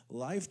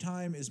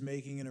 Lifetime is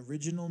making an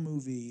original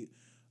movie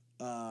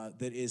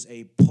that is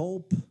a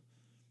pulp,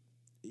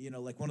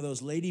 like one of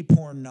those lady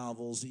porn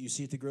novels that you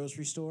see at the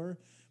grocery store.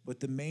 But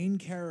the main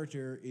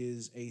character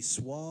is a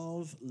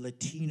suave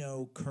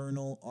Latino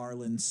Colonel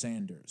Arlen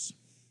Sanders.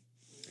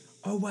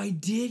 Oh, I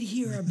did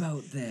hear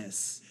about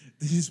this.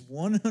 This is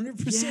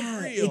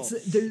 100% real.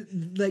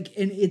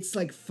 It's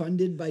like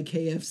funded by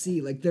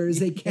KFC. Like there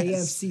is a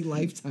KFC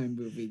Lifetime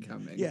movie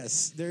coming.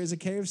 Yes, there is a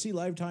KFC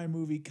Lifetime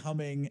movie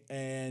coming,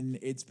 and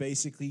it's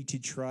basically to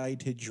try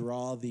to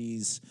draw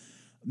these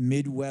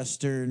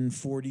Midwestern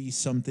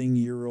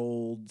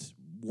 40-something-year-old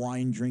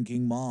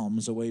wine-drinking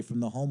moms away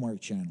from the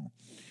Hallmark Channel.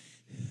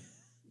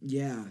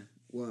 Yeah,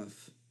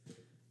 woof.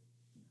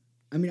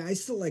 I mean, I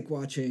still like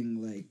watching,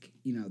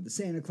 the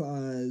Santa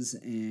Claus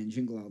and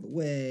Jingle All the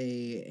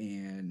Way,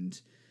 and,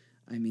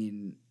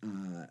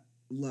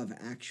 Love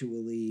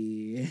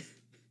Actually,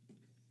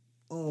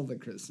 all the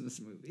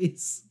Christmas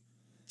movies,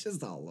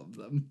 just all of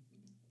them.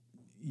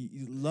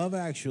 Love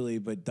Actually,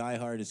 but Die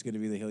Hard is going to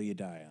be the hill you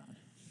die on.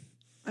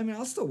 I mean,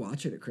 I'll still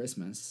watch it at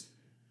Christmas.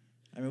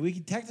 I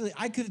mean,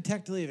 I could have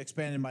technically have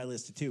expanded my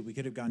list to 2. We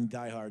could have gone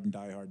Die Hard and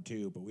Die Hard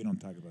 2, but we don't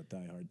talk about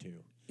Die Hard 2.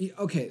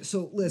 Okay,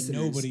 so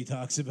listeners. Nobody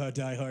talks about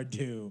Die Hard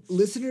 2.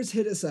 Listeners,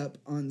 hit us up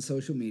on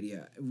social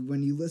media.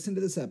 When you listen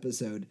to this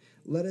episode,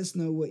 let us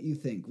know what you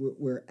think.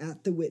 We're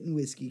at the Wit and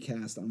Whiskey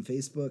Cast on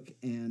Facebook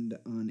and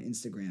on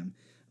Instagram.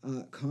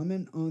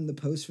 Comment on the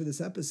post for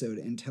this episode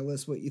and tell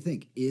us what you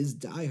think. Is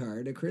Die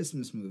Hard a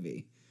Christmas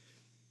movie?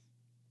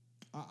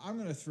 I'm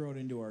going to throw it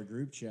into our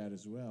group chat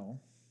as well.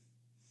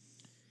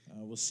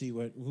 We'll see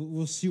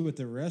what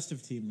the rest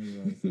of Team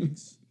Leroy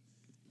thinks.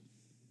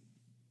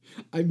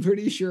 I'm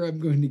pretty sure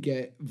I'm going to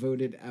get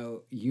voted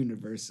out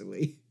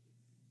universally.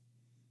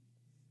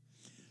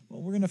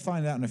 Well, we're going to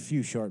find out in a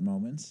few short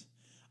moments.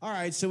 All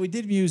right, so we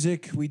did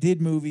music, we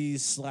did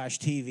movies /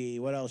 TV.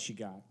 What else you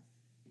got?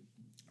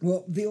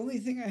 Well, the only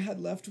thing I had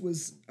left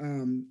was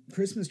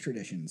Christmas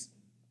traditions.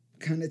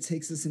 Kind of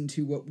takes us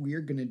into what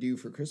we're going to do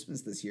for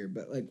Christmas this year.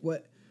 But like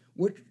what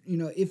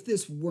if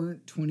this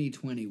weren't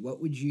 2020, what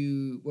would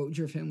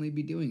your family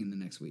be doing in the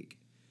next week?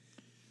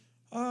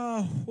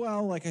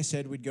 Well, like I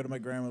said, we'd go to my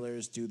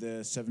grandmother's, do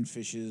the 7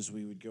 fishes.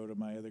 We would go to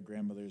my other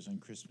grandmother's on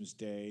Christmas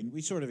Day, and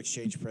we sort of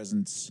exchange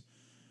presents,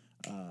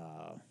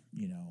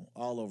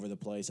 all over the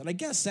place. And I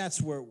guess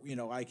that's where,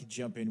 I could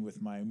jump in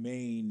with my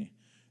main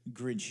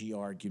Grinchy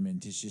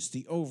argument is just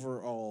the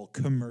overall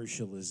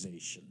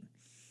commercialization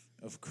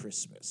of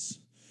Christmas.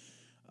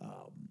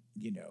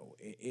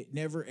 It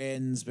never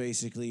ends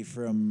basically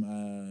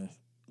from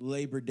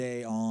Labor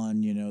Day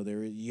on.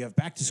 You have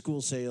back to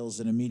school sales,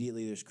 and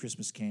immediately there's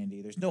Christmas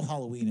candy. There's no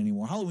Halloween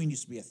anymore. Halloween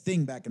used to be a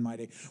thing back in my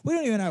day. We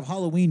don't even have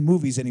Halloween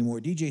movies anymore.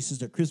 DJ says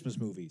they're Christmas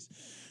movies.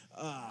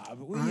 But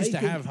we used to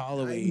have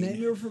Halloween.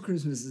 Nightmare Before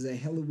Christmas is a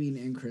Halloween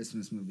and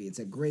Christmas movie. It's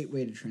a great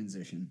way to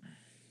transition.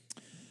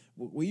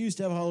 We used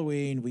to have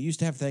Halloween. We used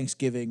to have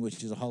Thanksgiving,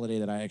 which is a holiday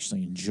that I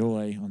actually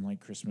enjoy, unlike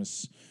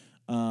Christmas.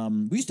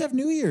 We used to have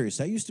New Year's.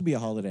 That used to be a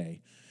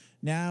holiday.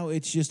 Now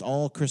it's just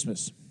all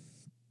Christmas.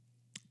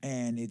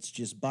 And it's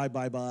just bye,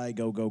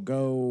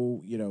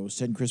 go,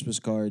 send Christmas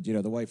cards.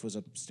 The wife was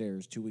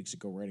upstairs 2 weeks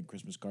ago writing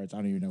Christmas cards. I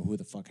don't even know who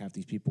the fuck half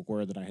these people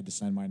were that I had to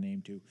sign my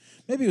name to.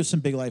 Maybe it was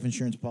some big life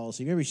insurance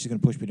policy. Maybe she's going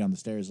to push me down the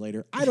stairs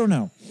later. I don't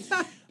know.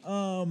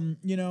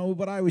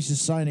 But I was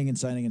just signing and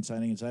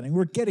signing.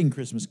 We're getting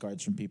Christmas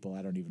cards from people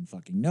I don't even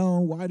fucking know.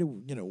 Why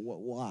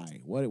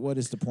why? What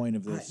is the point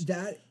of this?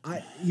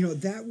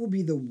 That will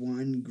be the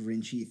one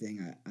Grinchy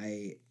thing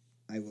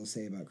I will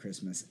say about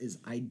Christmas is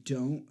I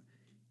don't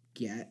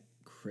get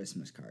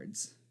Christmas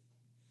cards.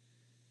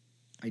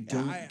 I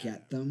don't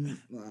get them.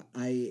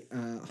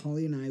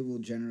 Holly and I will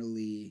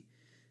generally.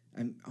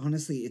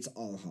 Honestly, it's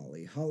all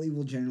Holly. Holly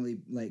will generally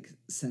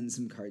send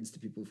some cards to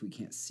people if we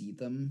can't see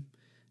them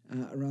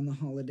around the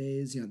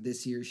holidays.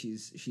 This year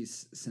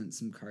she's sent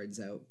some cards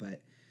out,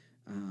 but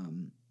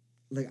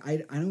I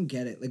don't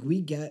get it.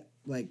 We get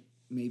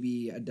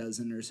maybe a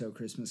dozen or so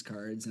Christmas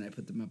cards, and I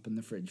put them up in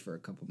the fridge for a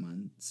couple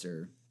months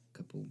or a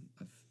couple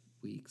of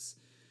weeks.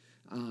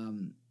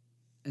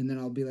 And then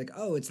I'll be like,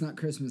 oh, it's not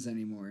Christmas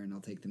anymore, and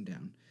I'll take them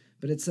down.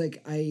 But it's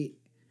I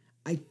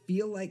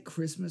feel like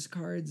Christmas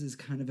cards is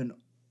kind of an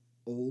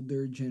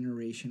older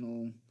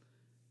generational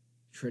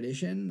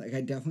tradition. I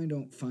definitely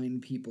don't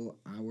find people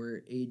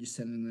our age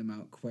sending them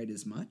out quite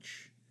as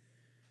much.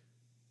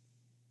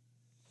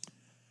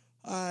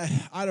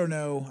 I don't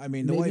know. I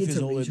mean, the Maybe wife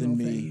is older than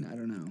me. Thing. I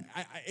don't know.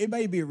 It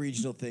may be a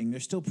regional thing. They're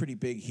still pretty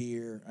big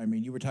here. I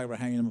mean, you were talking about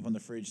hanging them up on the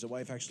fridge. The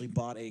wife actually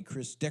bought a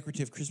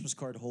decorative Christmas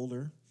card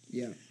holder.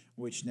 Yeah.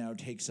 Which now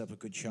takes up a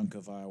good chunk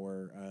of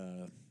our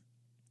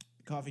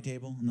coffee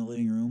table in the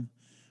living room,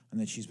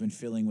 and that she's been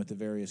filling with the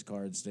various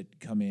cards that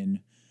come in.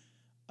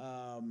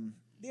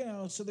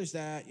 So there's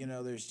that.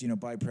 There's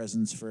buy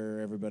presents for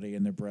everybody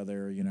and their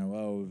brother.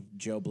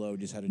 Joe Blow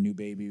just had a new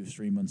baby who's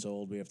 3 months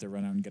old. We have to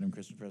run out and get him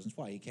Christmas presents.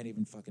 Why? He can't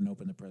even fucking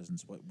open the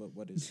presents.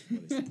 What is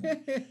the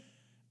point?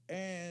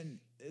 And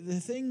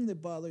the thing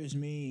that bothers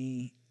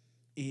me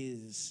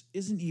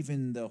isn't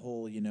even the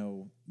whole,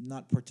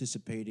 not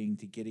participating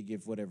to get a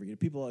gift, whatever.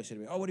 People always say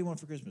to me, oh, what do you want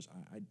for Christmas?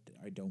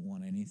 I don't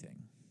want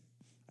anything.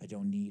 I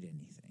don't need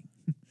anything.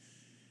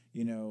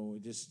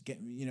 Just get,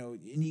 and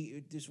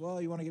you just, well,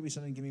 you want to give me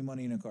something, give me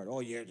money in a card. Oh,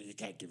 yeah, you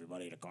can't give me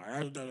money in a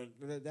card.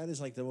 That is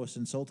the most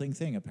insulting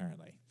thing,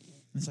 apparently.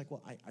 And it's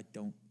well, I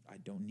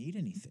don't need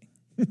anything.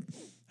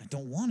 I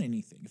don't want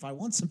anything. If I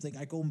want something,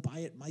 I go and buy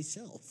it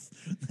myself.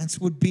 That's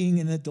what being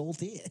an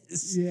adult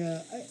is.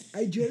 Yeah,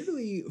 I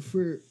generally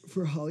for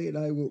Holly and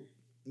I,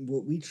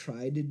 what we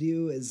try to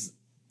do is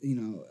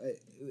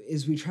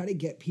we try to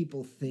get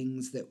people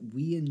things that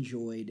we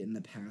enjoyed in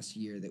the past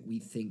year that we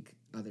think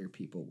other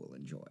people will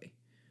enjoy.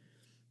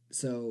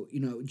 So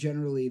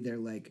generally they're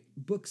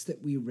books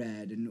that we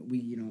read, and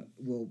we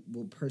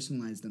we'll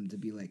personalize them to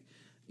be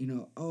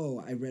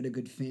oh, I read a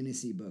good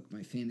fantasy book.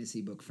 My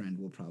fantasy book friend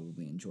will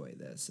probably enjoy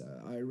this.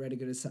 I read a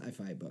good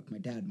sci-fi book. My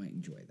dad might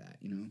enjoy that,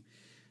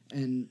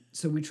 And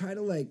so we try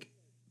to,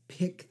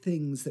 pick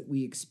things that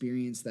we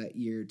experienced that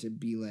year to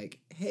be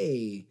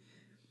hey,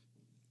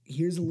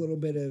 here's a little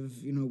bit of,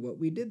 what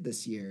we did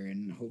this year,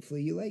 and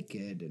hopefully you like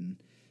it. And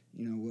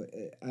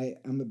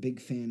I'm a big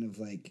fan of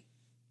like,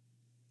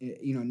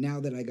 now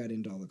that I got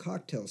into all the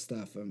cocktail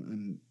stuff,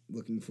 I'm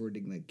looking forward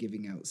to like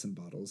giving out some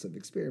bottles of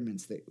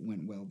experiments that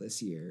went well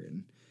this year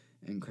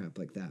and crap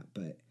like that.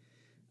 But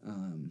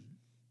um,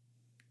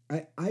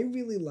 I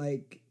really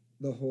like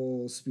the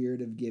whole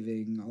spirit of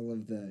giving,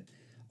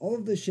 all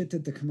of the shit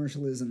that the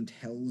commercialism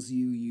tells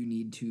you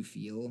need to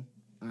feel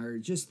are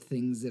just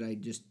things that I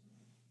just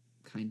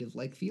kind of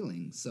like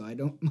feeling, so I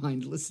don't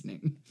mind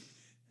listening.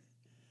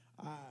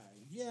 Uh,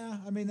 yeah,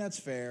 I mean that's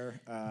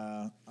fair.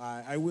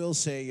 I will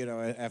say,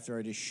 after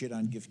I just shit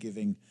on gift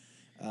giving,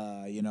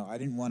 I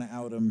didn't want to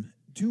out him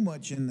too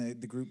much in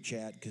the group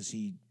chat because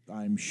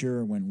I'm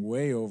sure, went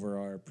way over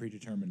our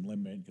predetermined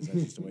limit because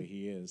that's just the way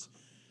he is.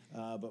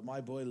 But my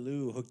boy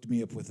Lou hooked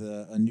me up with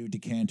a new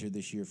decanter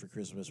this year for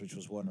Christmas, which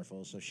was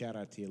wonderful. So shout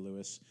out to you,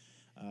 Lewis.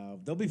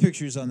 There'll be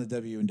pictures on the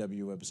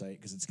W&W website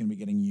because it's going to be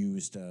getting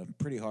used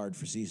pretty hard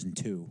for season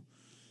 2.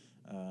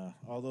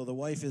 Although the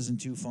wife isn't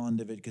too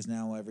fond of it because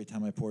now every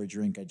time I pour a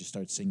drink, I just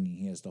start singing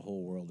 "He Has the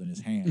Whole World in His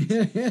Hands,"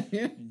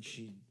 and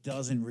she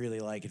doesn't really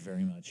like it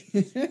very much.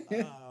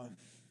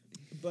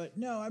 But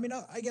no, I mean,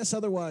 I guess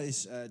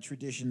otherwise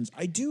traditions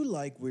I do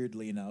like.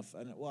 Weirdly enough,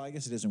 well, I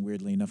guess it isn't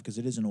weirdly enough because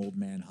it is an old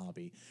man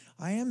hobby.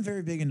 I am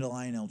very big into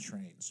Lionel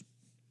trains.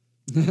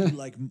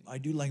 I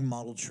do like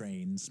model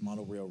trains,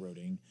 model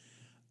railroading,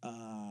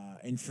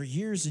 and for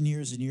years and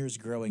years and years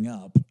growing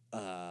up.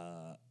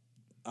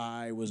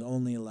 I was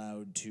only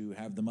allowed to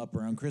have them up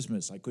around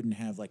Christmas. I couldn't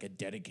have like a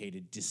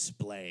dedicated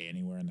display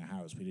anywhere in the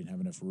house. We didn't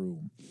have enough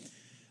room.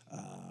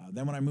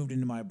 Then when I moved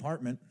into my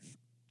apartment,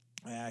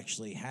 I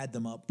actually had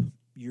them up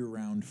year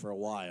round for a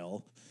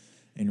while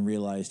and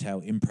realized how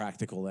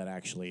impractical that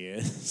actually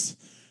is.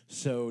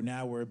 So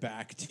now we're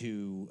back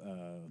to,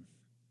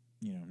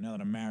 now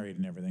that I'm married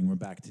and everything, we're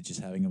back to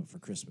just having them up for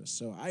Christmas.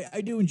 So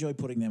I do enjoy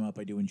putting them up.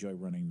 I do enjoy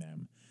running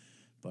them.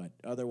 But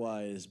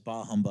otherwise,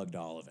 bah humbugged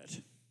all of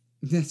it.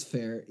 That's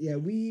fair. Yeah,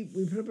 we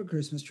put up a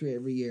Christmas tree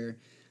every year.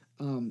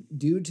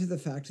 Due to the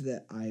fact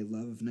that I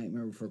love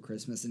Nightmare Before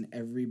Christmas and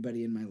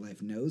everybody in my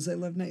life knows I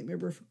love Nightmare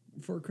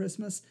Before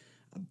Christmas,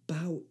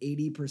 about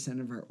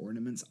 80% of our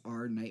ornaments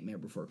are Nightmare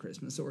Before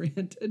Christmas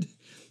oriented.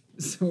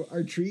 So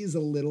our tree is a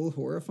little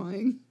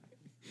horrifying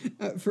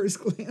at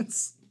first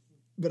glance,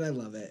 but I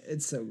love it.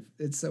 It's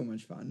so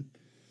much fun.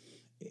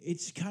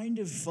 It's kind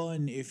of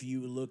fun if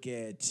you look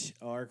at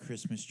our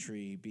Christmas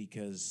tree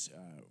because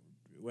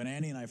when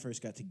Annie and I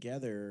first got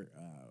together,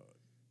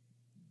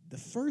 the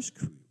first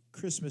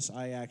Christmas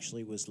I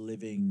actually was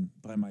living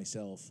by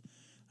myself.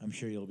 I'm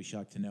sure you'll be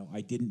shocked to know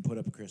I didn't put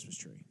up a Christmas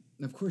tree.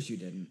 Of course you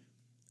didn't.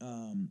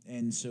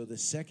 And so the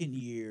second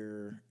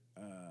year,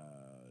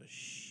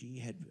 she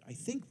had, I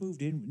think,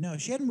 moved in. No,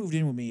 she hadn't moved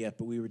in with me yet,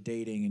 but we were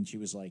dating, and she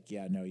was like,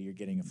 "Yeah, no, you're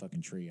getting a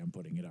fucking tree. I'm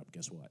putting it up.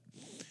 Guess what?"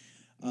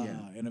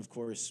 And of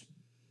course,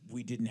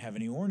 we didn't have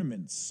any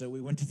ornaments, so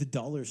we went to the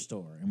dollar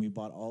store and we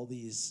bought all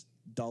these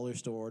dollar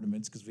store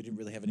ornaments because we didn't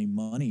really have any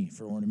money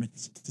for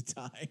ornaments at the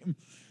time.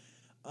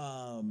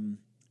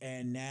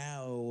 And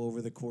now,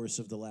 over the course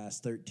of the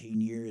last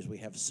 13 years, we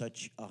have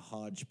such a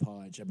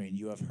hodgepodge. I mean,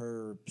 you have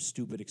her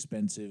stupid,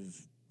 expensive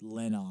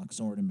Lennox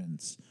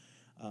ornaments.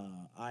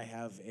 I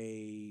have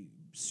a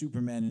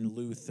Superman and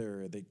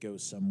Luther that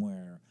goes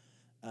somewhere.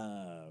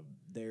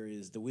 There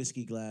is the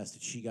whiskey glass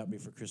that she got me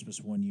for Christmas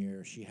one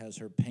year. She has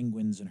her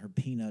penguins and her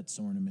peanuts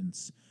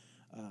ornaments.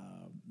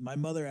 My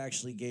mother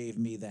actually gave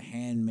me the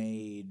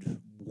handmade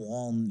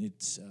walnut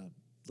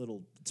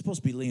it's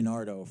supposed to be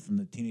Leonardo from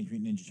the Teenage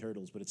Mutant Ninja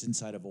Turtles, but it's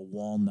inside of a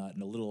walnut,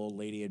 and a little old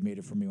lady had made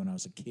it for me when I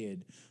was a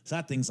kid. So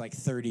that thing's like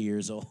 30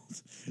 years old.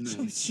 Nice.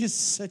 So it's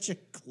just such a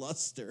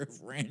cluster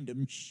of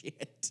random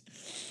shit.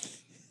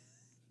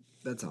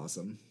 That's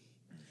awesome.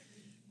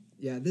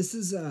 Yeah, this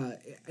is,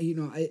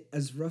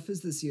 as rough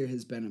as this year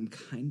has been, I'm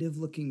kind of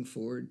looking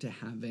forward to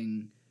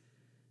having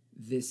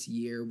this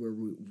year where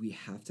we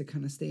have to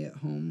kind of stay at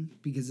home,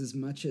 because as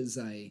much as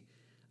I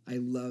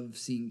love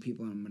seeing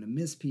people and I'm going to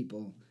miss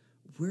people,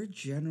 we're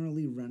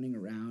generally running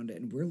around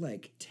and we're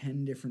like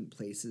 10 different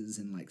places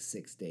in like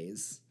 6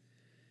 days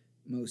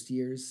most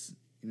years.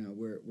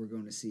 We're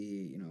going to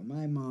see,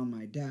 my mom,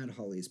 my dad,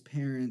 Holly's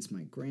parents,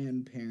 my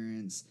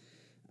grandparents.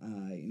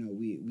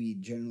 We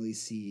generally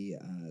see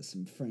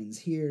some friends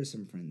here,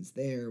 some friends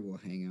there. We'll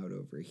hang out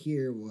over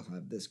here. We'll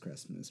have this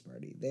Christmas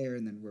party there,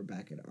 and then we're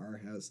back at our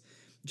house.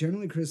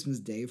 Generally, Christmas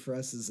Day for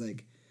us is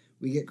like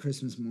we get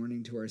Christmas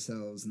morning to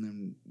ourselves, and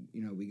then,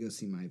 we go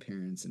see my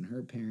parents and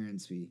her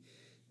parents.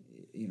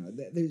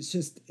 There's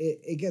just,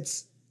 it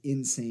gets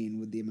insane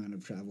with the amount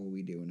of travel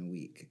we do in a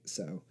week.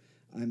 So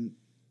I'm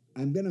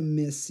going to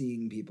miss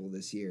seeing people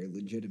this year,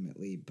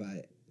 legitimately,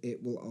 but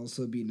it will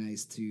also be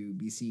nice to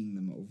be seeing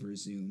them over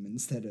Zoom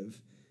instead of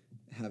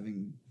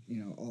having,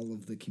 all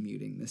of the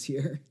commuting this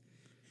year.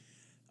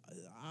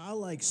 I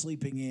like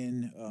sleeping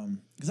in,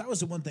 because that was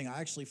the one thing I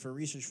actually, for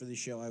research for this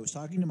show, I was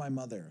talking to my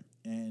mother,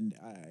 and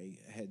I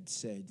had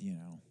said,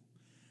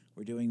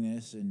 we're doing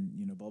this, and,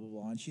 blah, blah,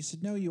 blah. And she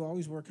said, no, you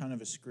always were kind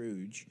of a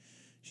Scrooge.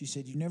 She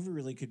said, you never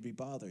really could be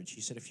bothered. She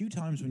said, a few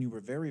times when you were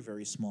very,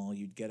 very small,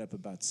 you'd get up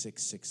about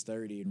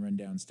 6:30 and run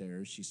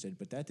downstairs. She said,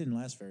 but that didn't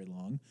last very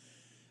long.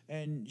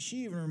 And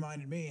she even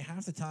reminded me,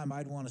 half the time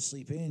I'd want to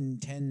sleep in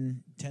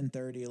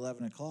 10:30,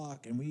 11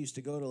 o'clock, and we used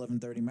to go to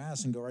 11:30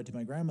 Mass and go right to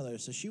my grandmother.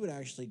 So she would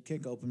actually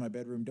kick open my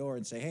bedroom door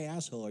and say, hey,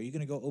 asshole, are you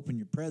going to go open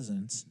your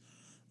presents?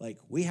 Like,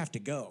 we have to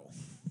go.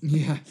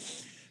 Yeah.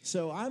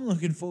 So I'm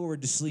looking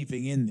forward to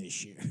sleeping in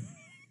this year,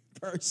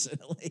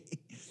 personally.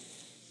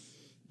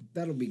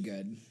 That'll be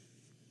good.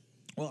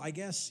 Well, I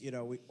guess,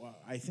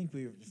 I think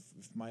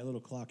if my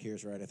little clock here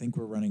is right, I think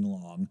we're running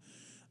long.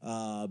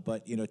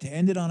 But, to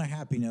end it on a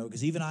happy note,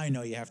 because even I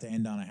know you have to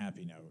end on a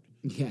happy note.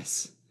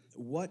 Yes.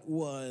 What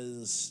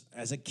was,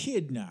 as a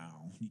kid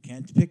now, you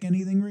can't pick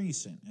anything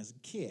recent, as a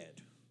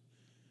kid,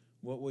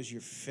 what was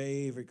your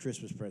favorite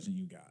Christmas present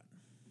you got?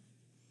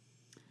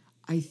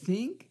 I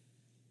think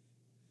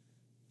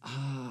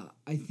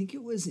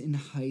it was in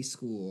high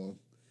school.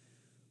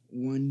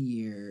 One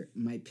year,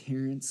 my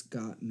parents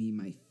got me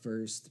my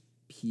first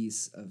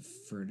piece of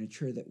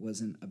furniture that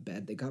wasn't a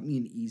bed. They got me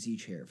an easy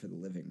chair for the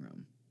living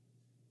room.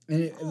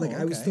 And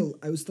I was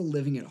still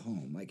living at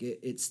home. Like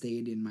it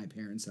stayed in my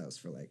parents' house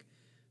for like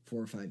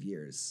 4 or 5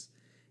 years.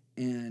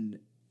 And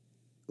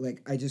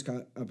like I just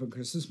got up on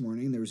Christmas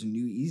morning, there was a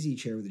new easy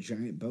chair with a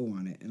giant bow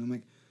on it. And I'm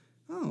like,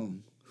 "Oh,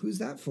 who's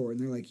that for?" And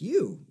they're like,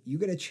 "You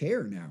get a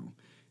chair now."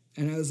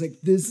 And I was like,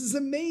 "This is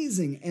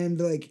amazing." And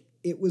like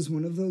it was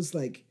one of those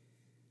like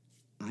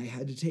I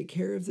had to take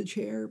care of the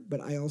chair, but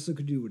I also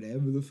could do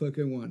whatever the fuck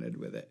I wanted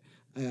with it.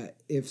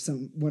 If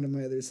one of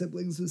my other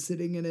siblings was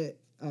sitting in it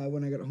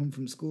when I got home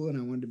from school and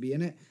I wanted to be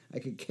in it, I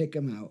could kick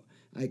them out.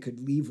 I could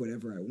leave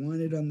whatever I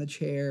wanted on the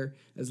chair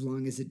as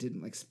long as it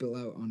didn't like spill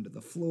out onto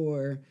the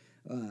floor.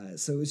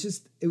 So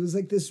it was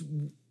like this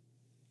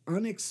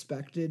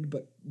unexpected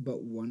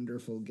but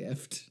wonderful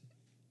gift.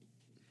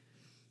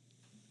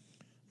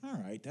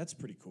 All right, that's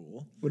pretty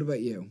cool. What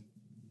about you?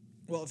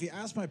 Well, if you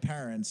ask my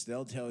parents,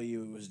 they'll tell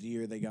you it was the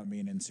year they got me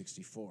an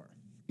N64.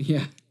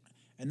 Yeah.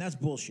 And that's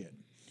bullshit.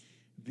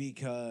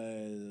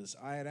 Because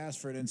I had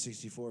asked for an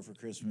N64 for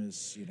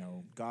Christmas,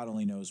 God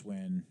only knows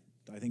when.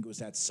 I think it was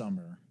that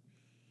summer.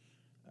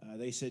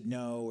 They said,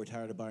 no, we're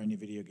tired of buying new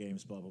video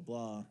games, blah, blah,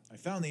 blah. I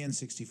found the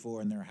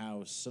N64 in their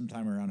house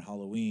sometime around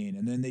Halloween,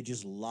 and then they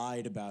just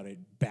lied about it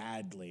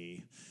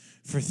badly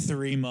for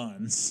 3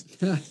 months.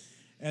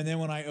 And then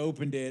when I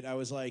opened it, I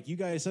was like, you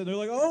guys said, they're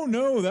like, oh,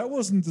 no, that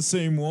wasn't the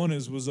same one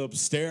as was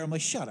upstairs. I'm like,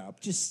 shut up.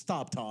 Just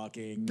stop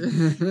talking.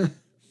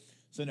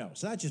 So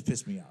that just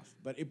pissed me off.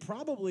 But it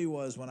probably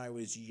was when I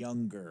was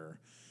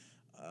younger.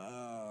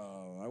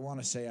 I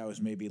want to say I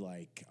was maybe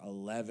like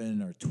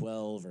 11 or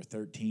 12 or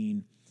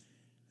 13.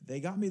 They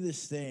got me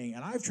this thing,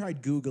 and I've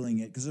tried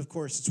Googling it because, of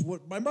course, it's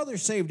what my mother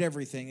saved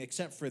everything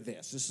except for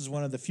this. This is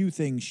one of the few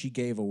things she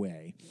gave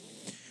away.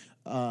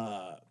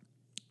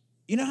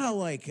 You know how,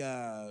 like,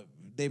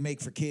 they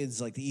make for kids,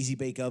 like, the Easy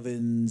Bake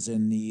ovens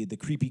and the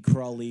creepy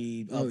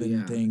crawly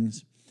oven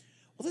things?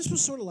 Well, this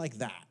was sort of like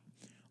that.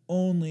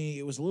 Only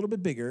it was a little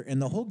bit bigger,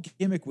 and the whole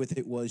gimmick with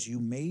it was you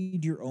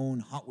made your own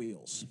Hot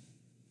Wheels.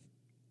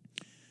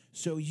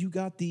 So you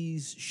got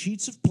these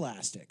sheets of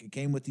plastic. It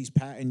came with these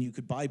and you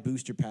could buy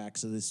booster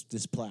packs of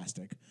this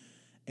plastic.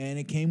 And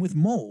it came with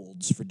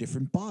molds for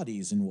different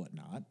bodies and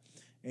whatnot.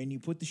 And you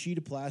put the sheet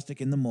of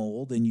plastic in the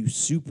mold, and you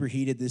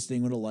superheated this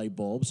thing with a light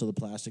bulb so the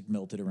plastic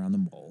melted around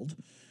the mold.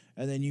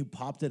 And then you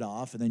popped it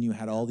off, and then you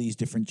had all these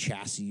different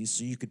chassis,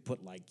 so you could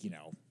put, like,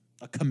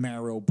 a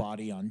Camaro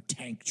body on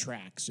tank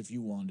tracks if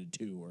you wanted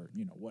to, or,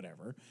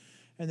 whatever.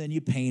 And then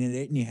you painted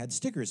it, and you had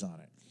stickers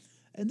on it.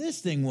 And this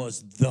thing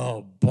was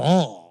the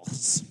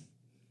balls.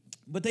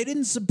 But they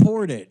didn't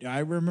support it. I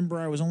remember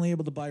I was only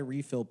able to buy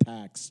refill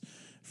packs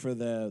for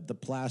the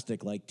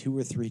plastic like 2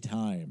 or 3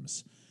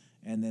 times.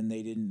 And then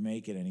they didn't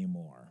make it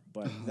anymore.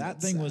 But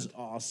that thing was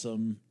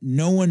awesome.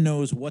 No one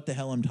knows what the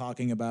hell I'm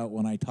talking about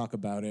when I talk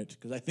about it,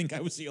 because I think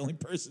I was the only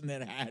person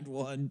that had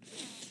one.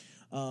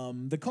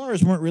 The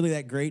cars weren't really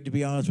that great, to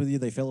be honest with you.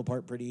 They fell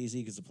apart pretty easy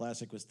because the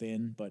plastic was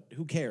thin. But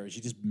who cares?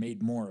 You just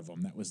made more of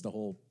them. That was the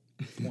whole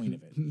point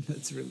of it.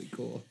 That's really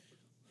cool.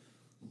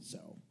 So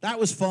that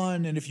was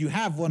fun. And if you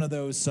have one of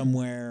those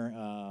somewhere,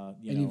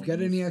 you've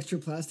got any extra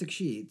plastic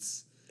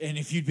sheets, and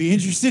if you'd be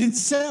interested in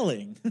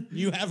selling,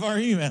 you have our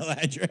email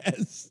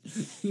address.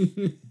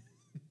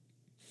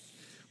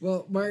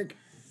 Well, Mark,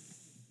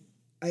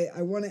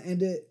 I want to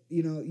end it.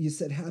 You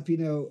said happy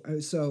note.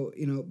 So,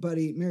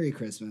 buddy, Merry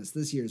Christmas.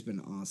 This year's been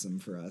awesome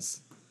for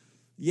us.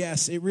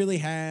 Yes, it really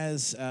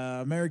has.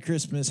 Merry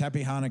Christmas,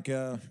 Happy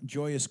Hanukkah,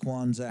 Joyous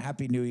Kwanzaa,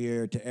 Happy New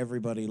Year to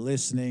everybody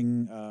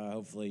listening.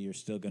 Hopefully you're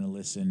still going to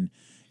listen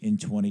in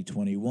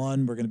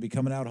 2021. We're going to be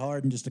coming out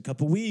hard in just a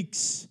couple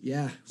weeks.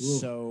 Yeah. Ooh.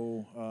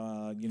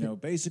 So,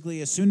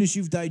 basically as soon as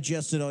you've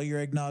digested all your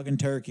eggnog and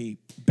turkey,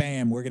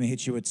 bam, we're going to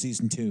hit you with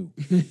season 2.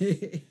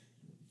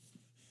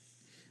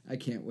 I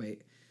can't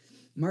wait.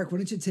 Mark, why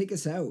don't you take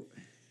us out?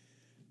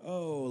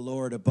 Oh,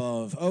 Lord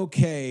above.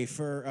 Okay,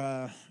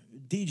 for...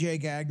 DJ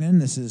Gagnon,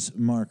 this is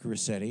Mark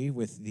Rossetti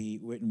with the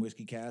Wit and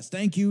Whiskey Cast.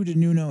 Thank you to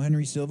Nuno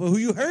Henry Silva, who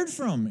you heard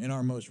from in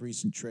our most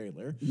recent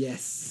trailer.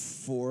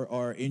 Yes. For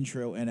our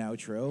intro and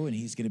outro, and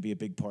he's going to be a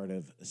big part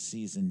of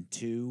season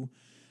 2.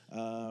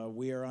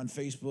 We are on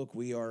Facebook.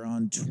 We are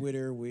on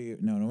Twitter.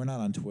 No, we're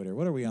not on Twitter.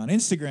 What are we on?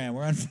 Instagram.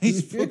 We're on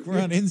Facebook.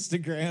 We're on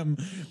Instagram.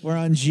 We're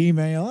on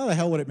Gmail. How the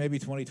hell would it? Maybe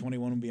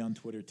 2021 will be on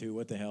Twitter too.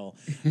 What the hell?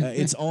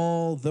 It's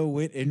all the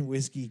Wit and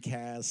Whiskey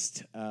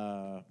Cast.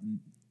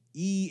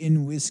 E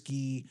in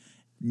whiskey,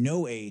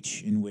 no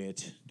H in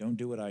wit. Don't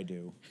do what I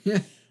do.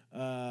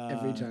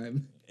 Every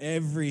time.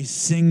 Every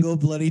single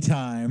bloody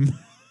time.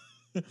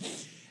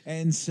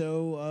 And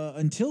so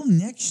until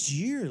next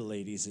year,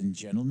 ladies and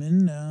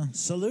gentlemen,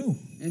 salut.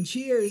 And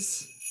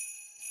cheers.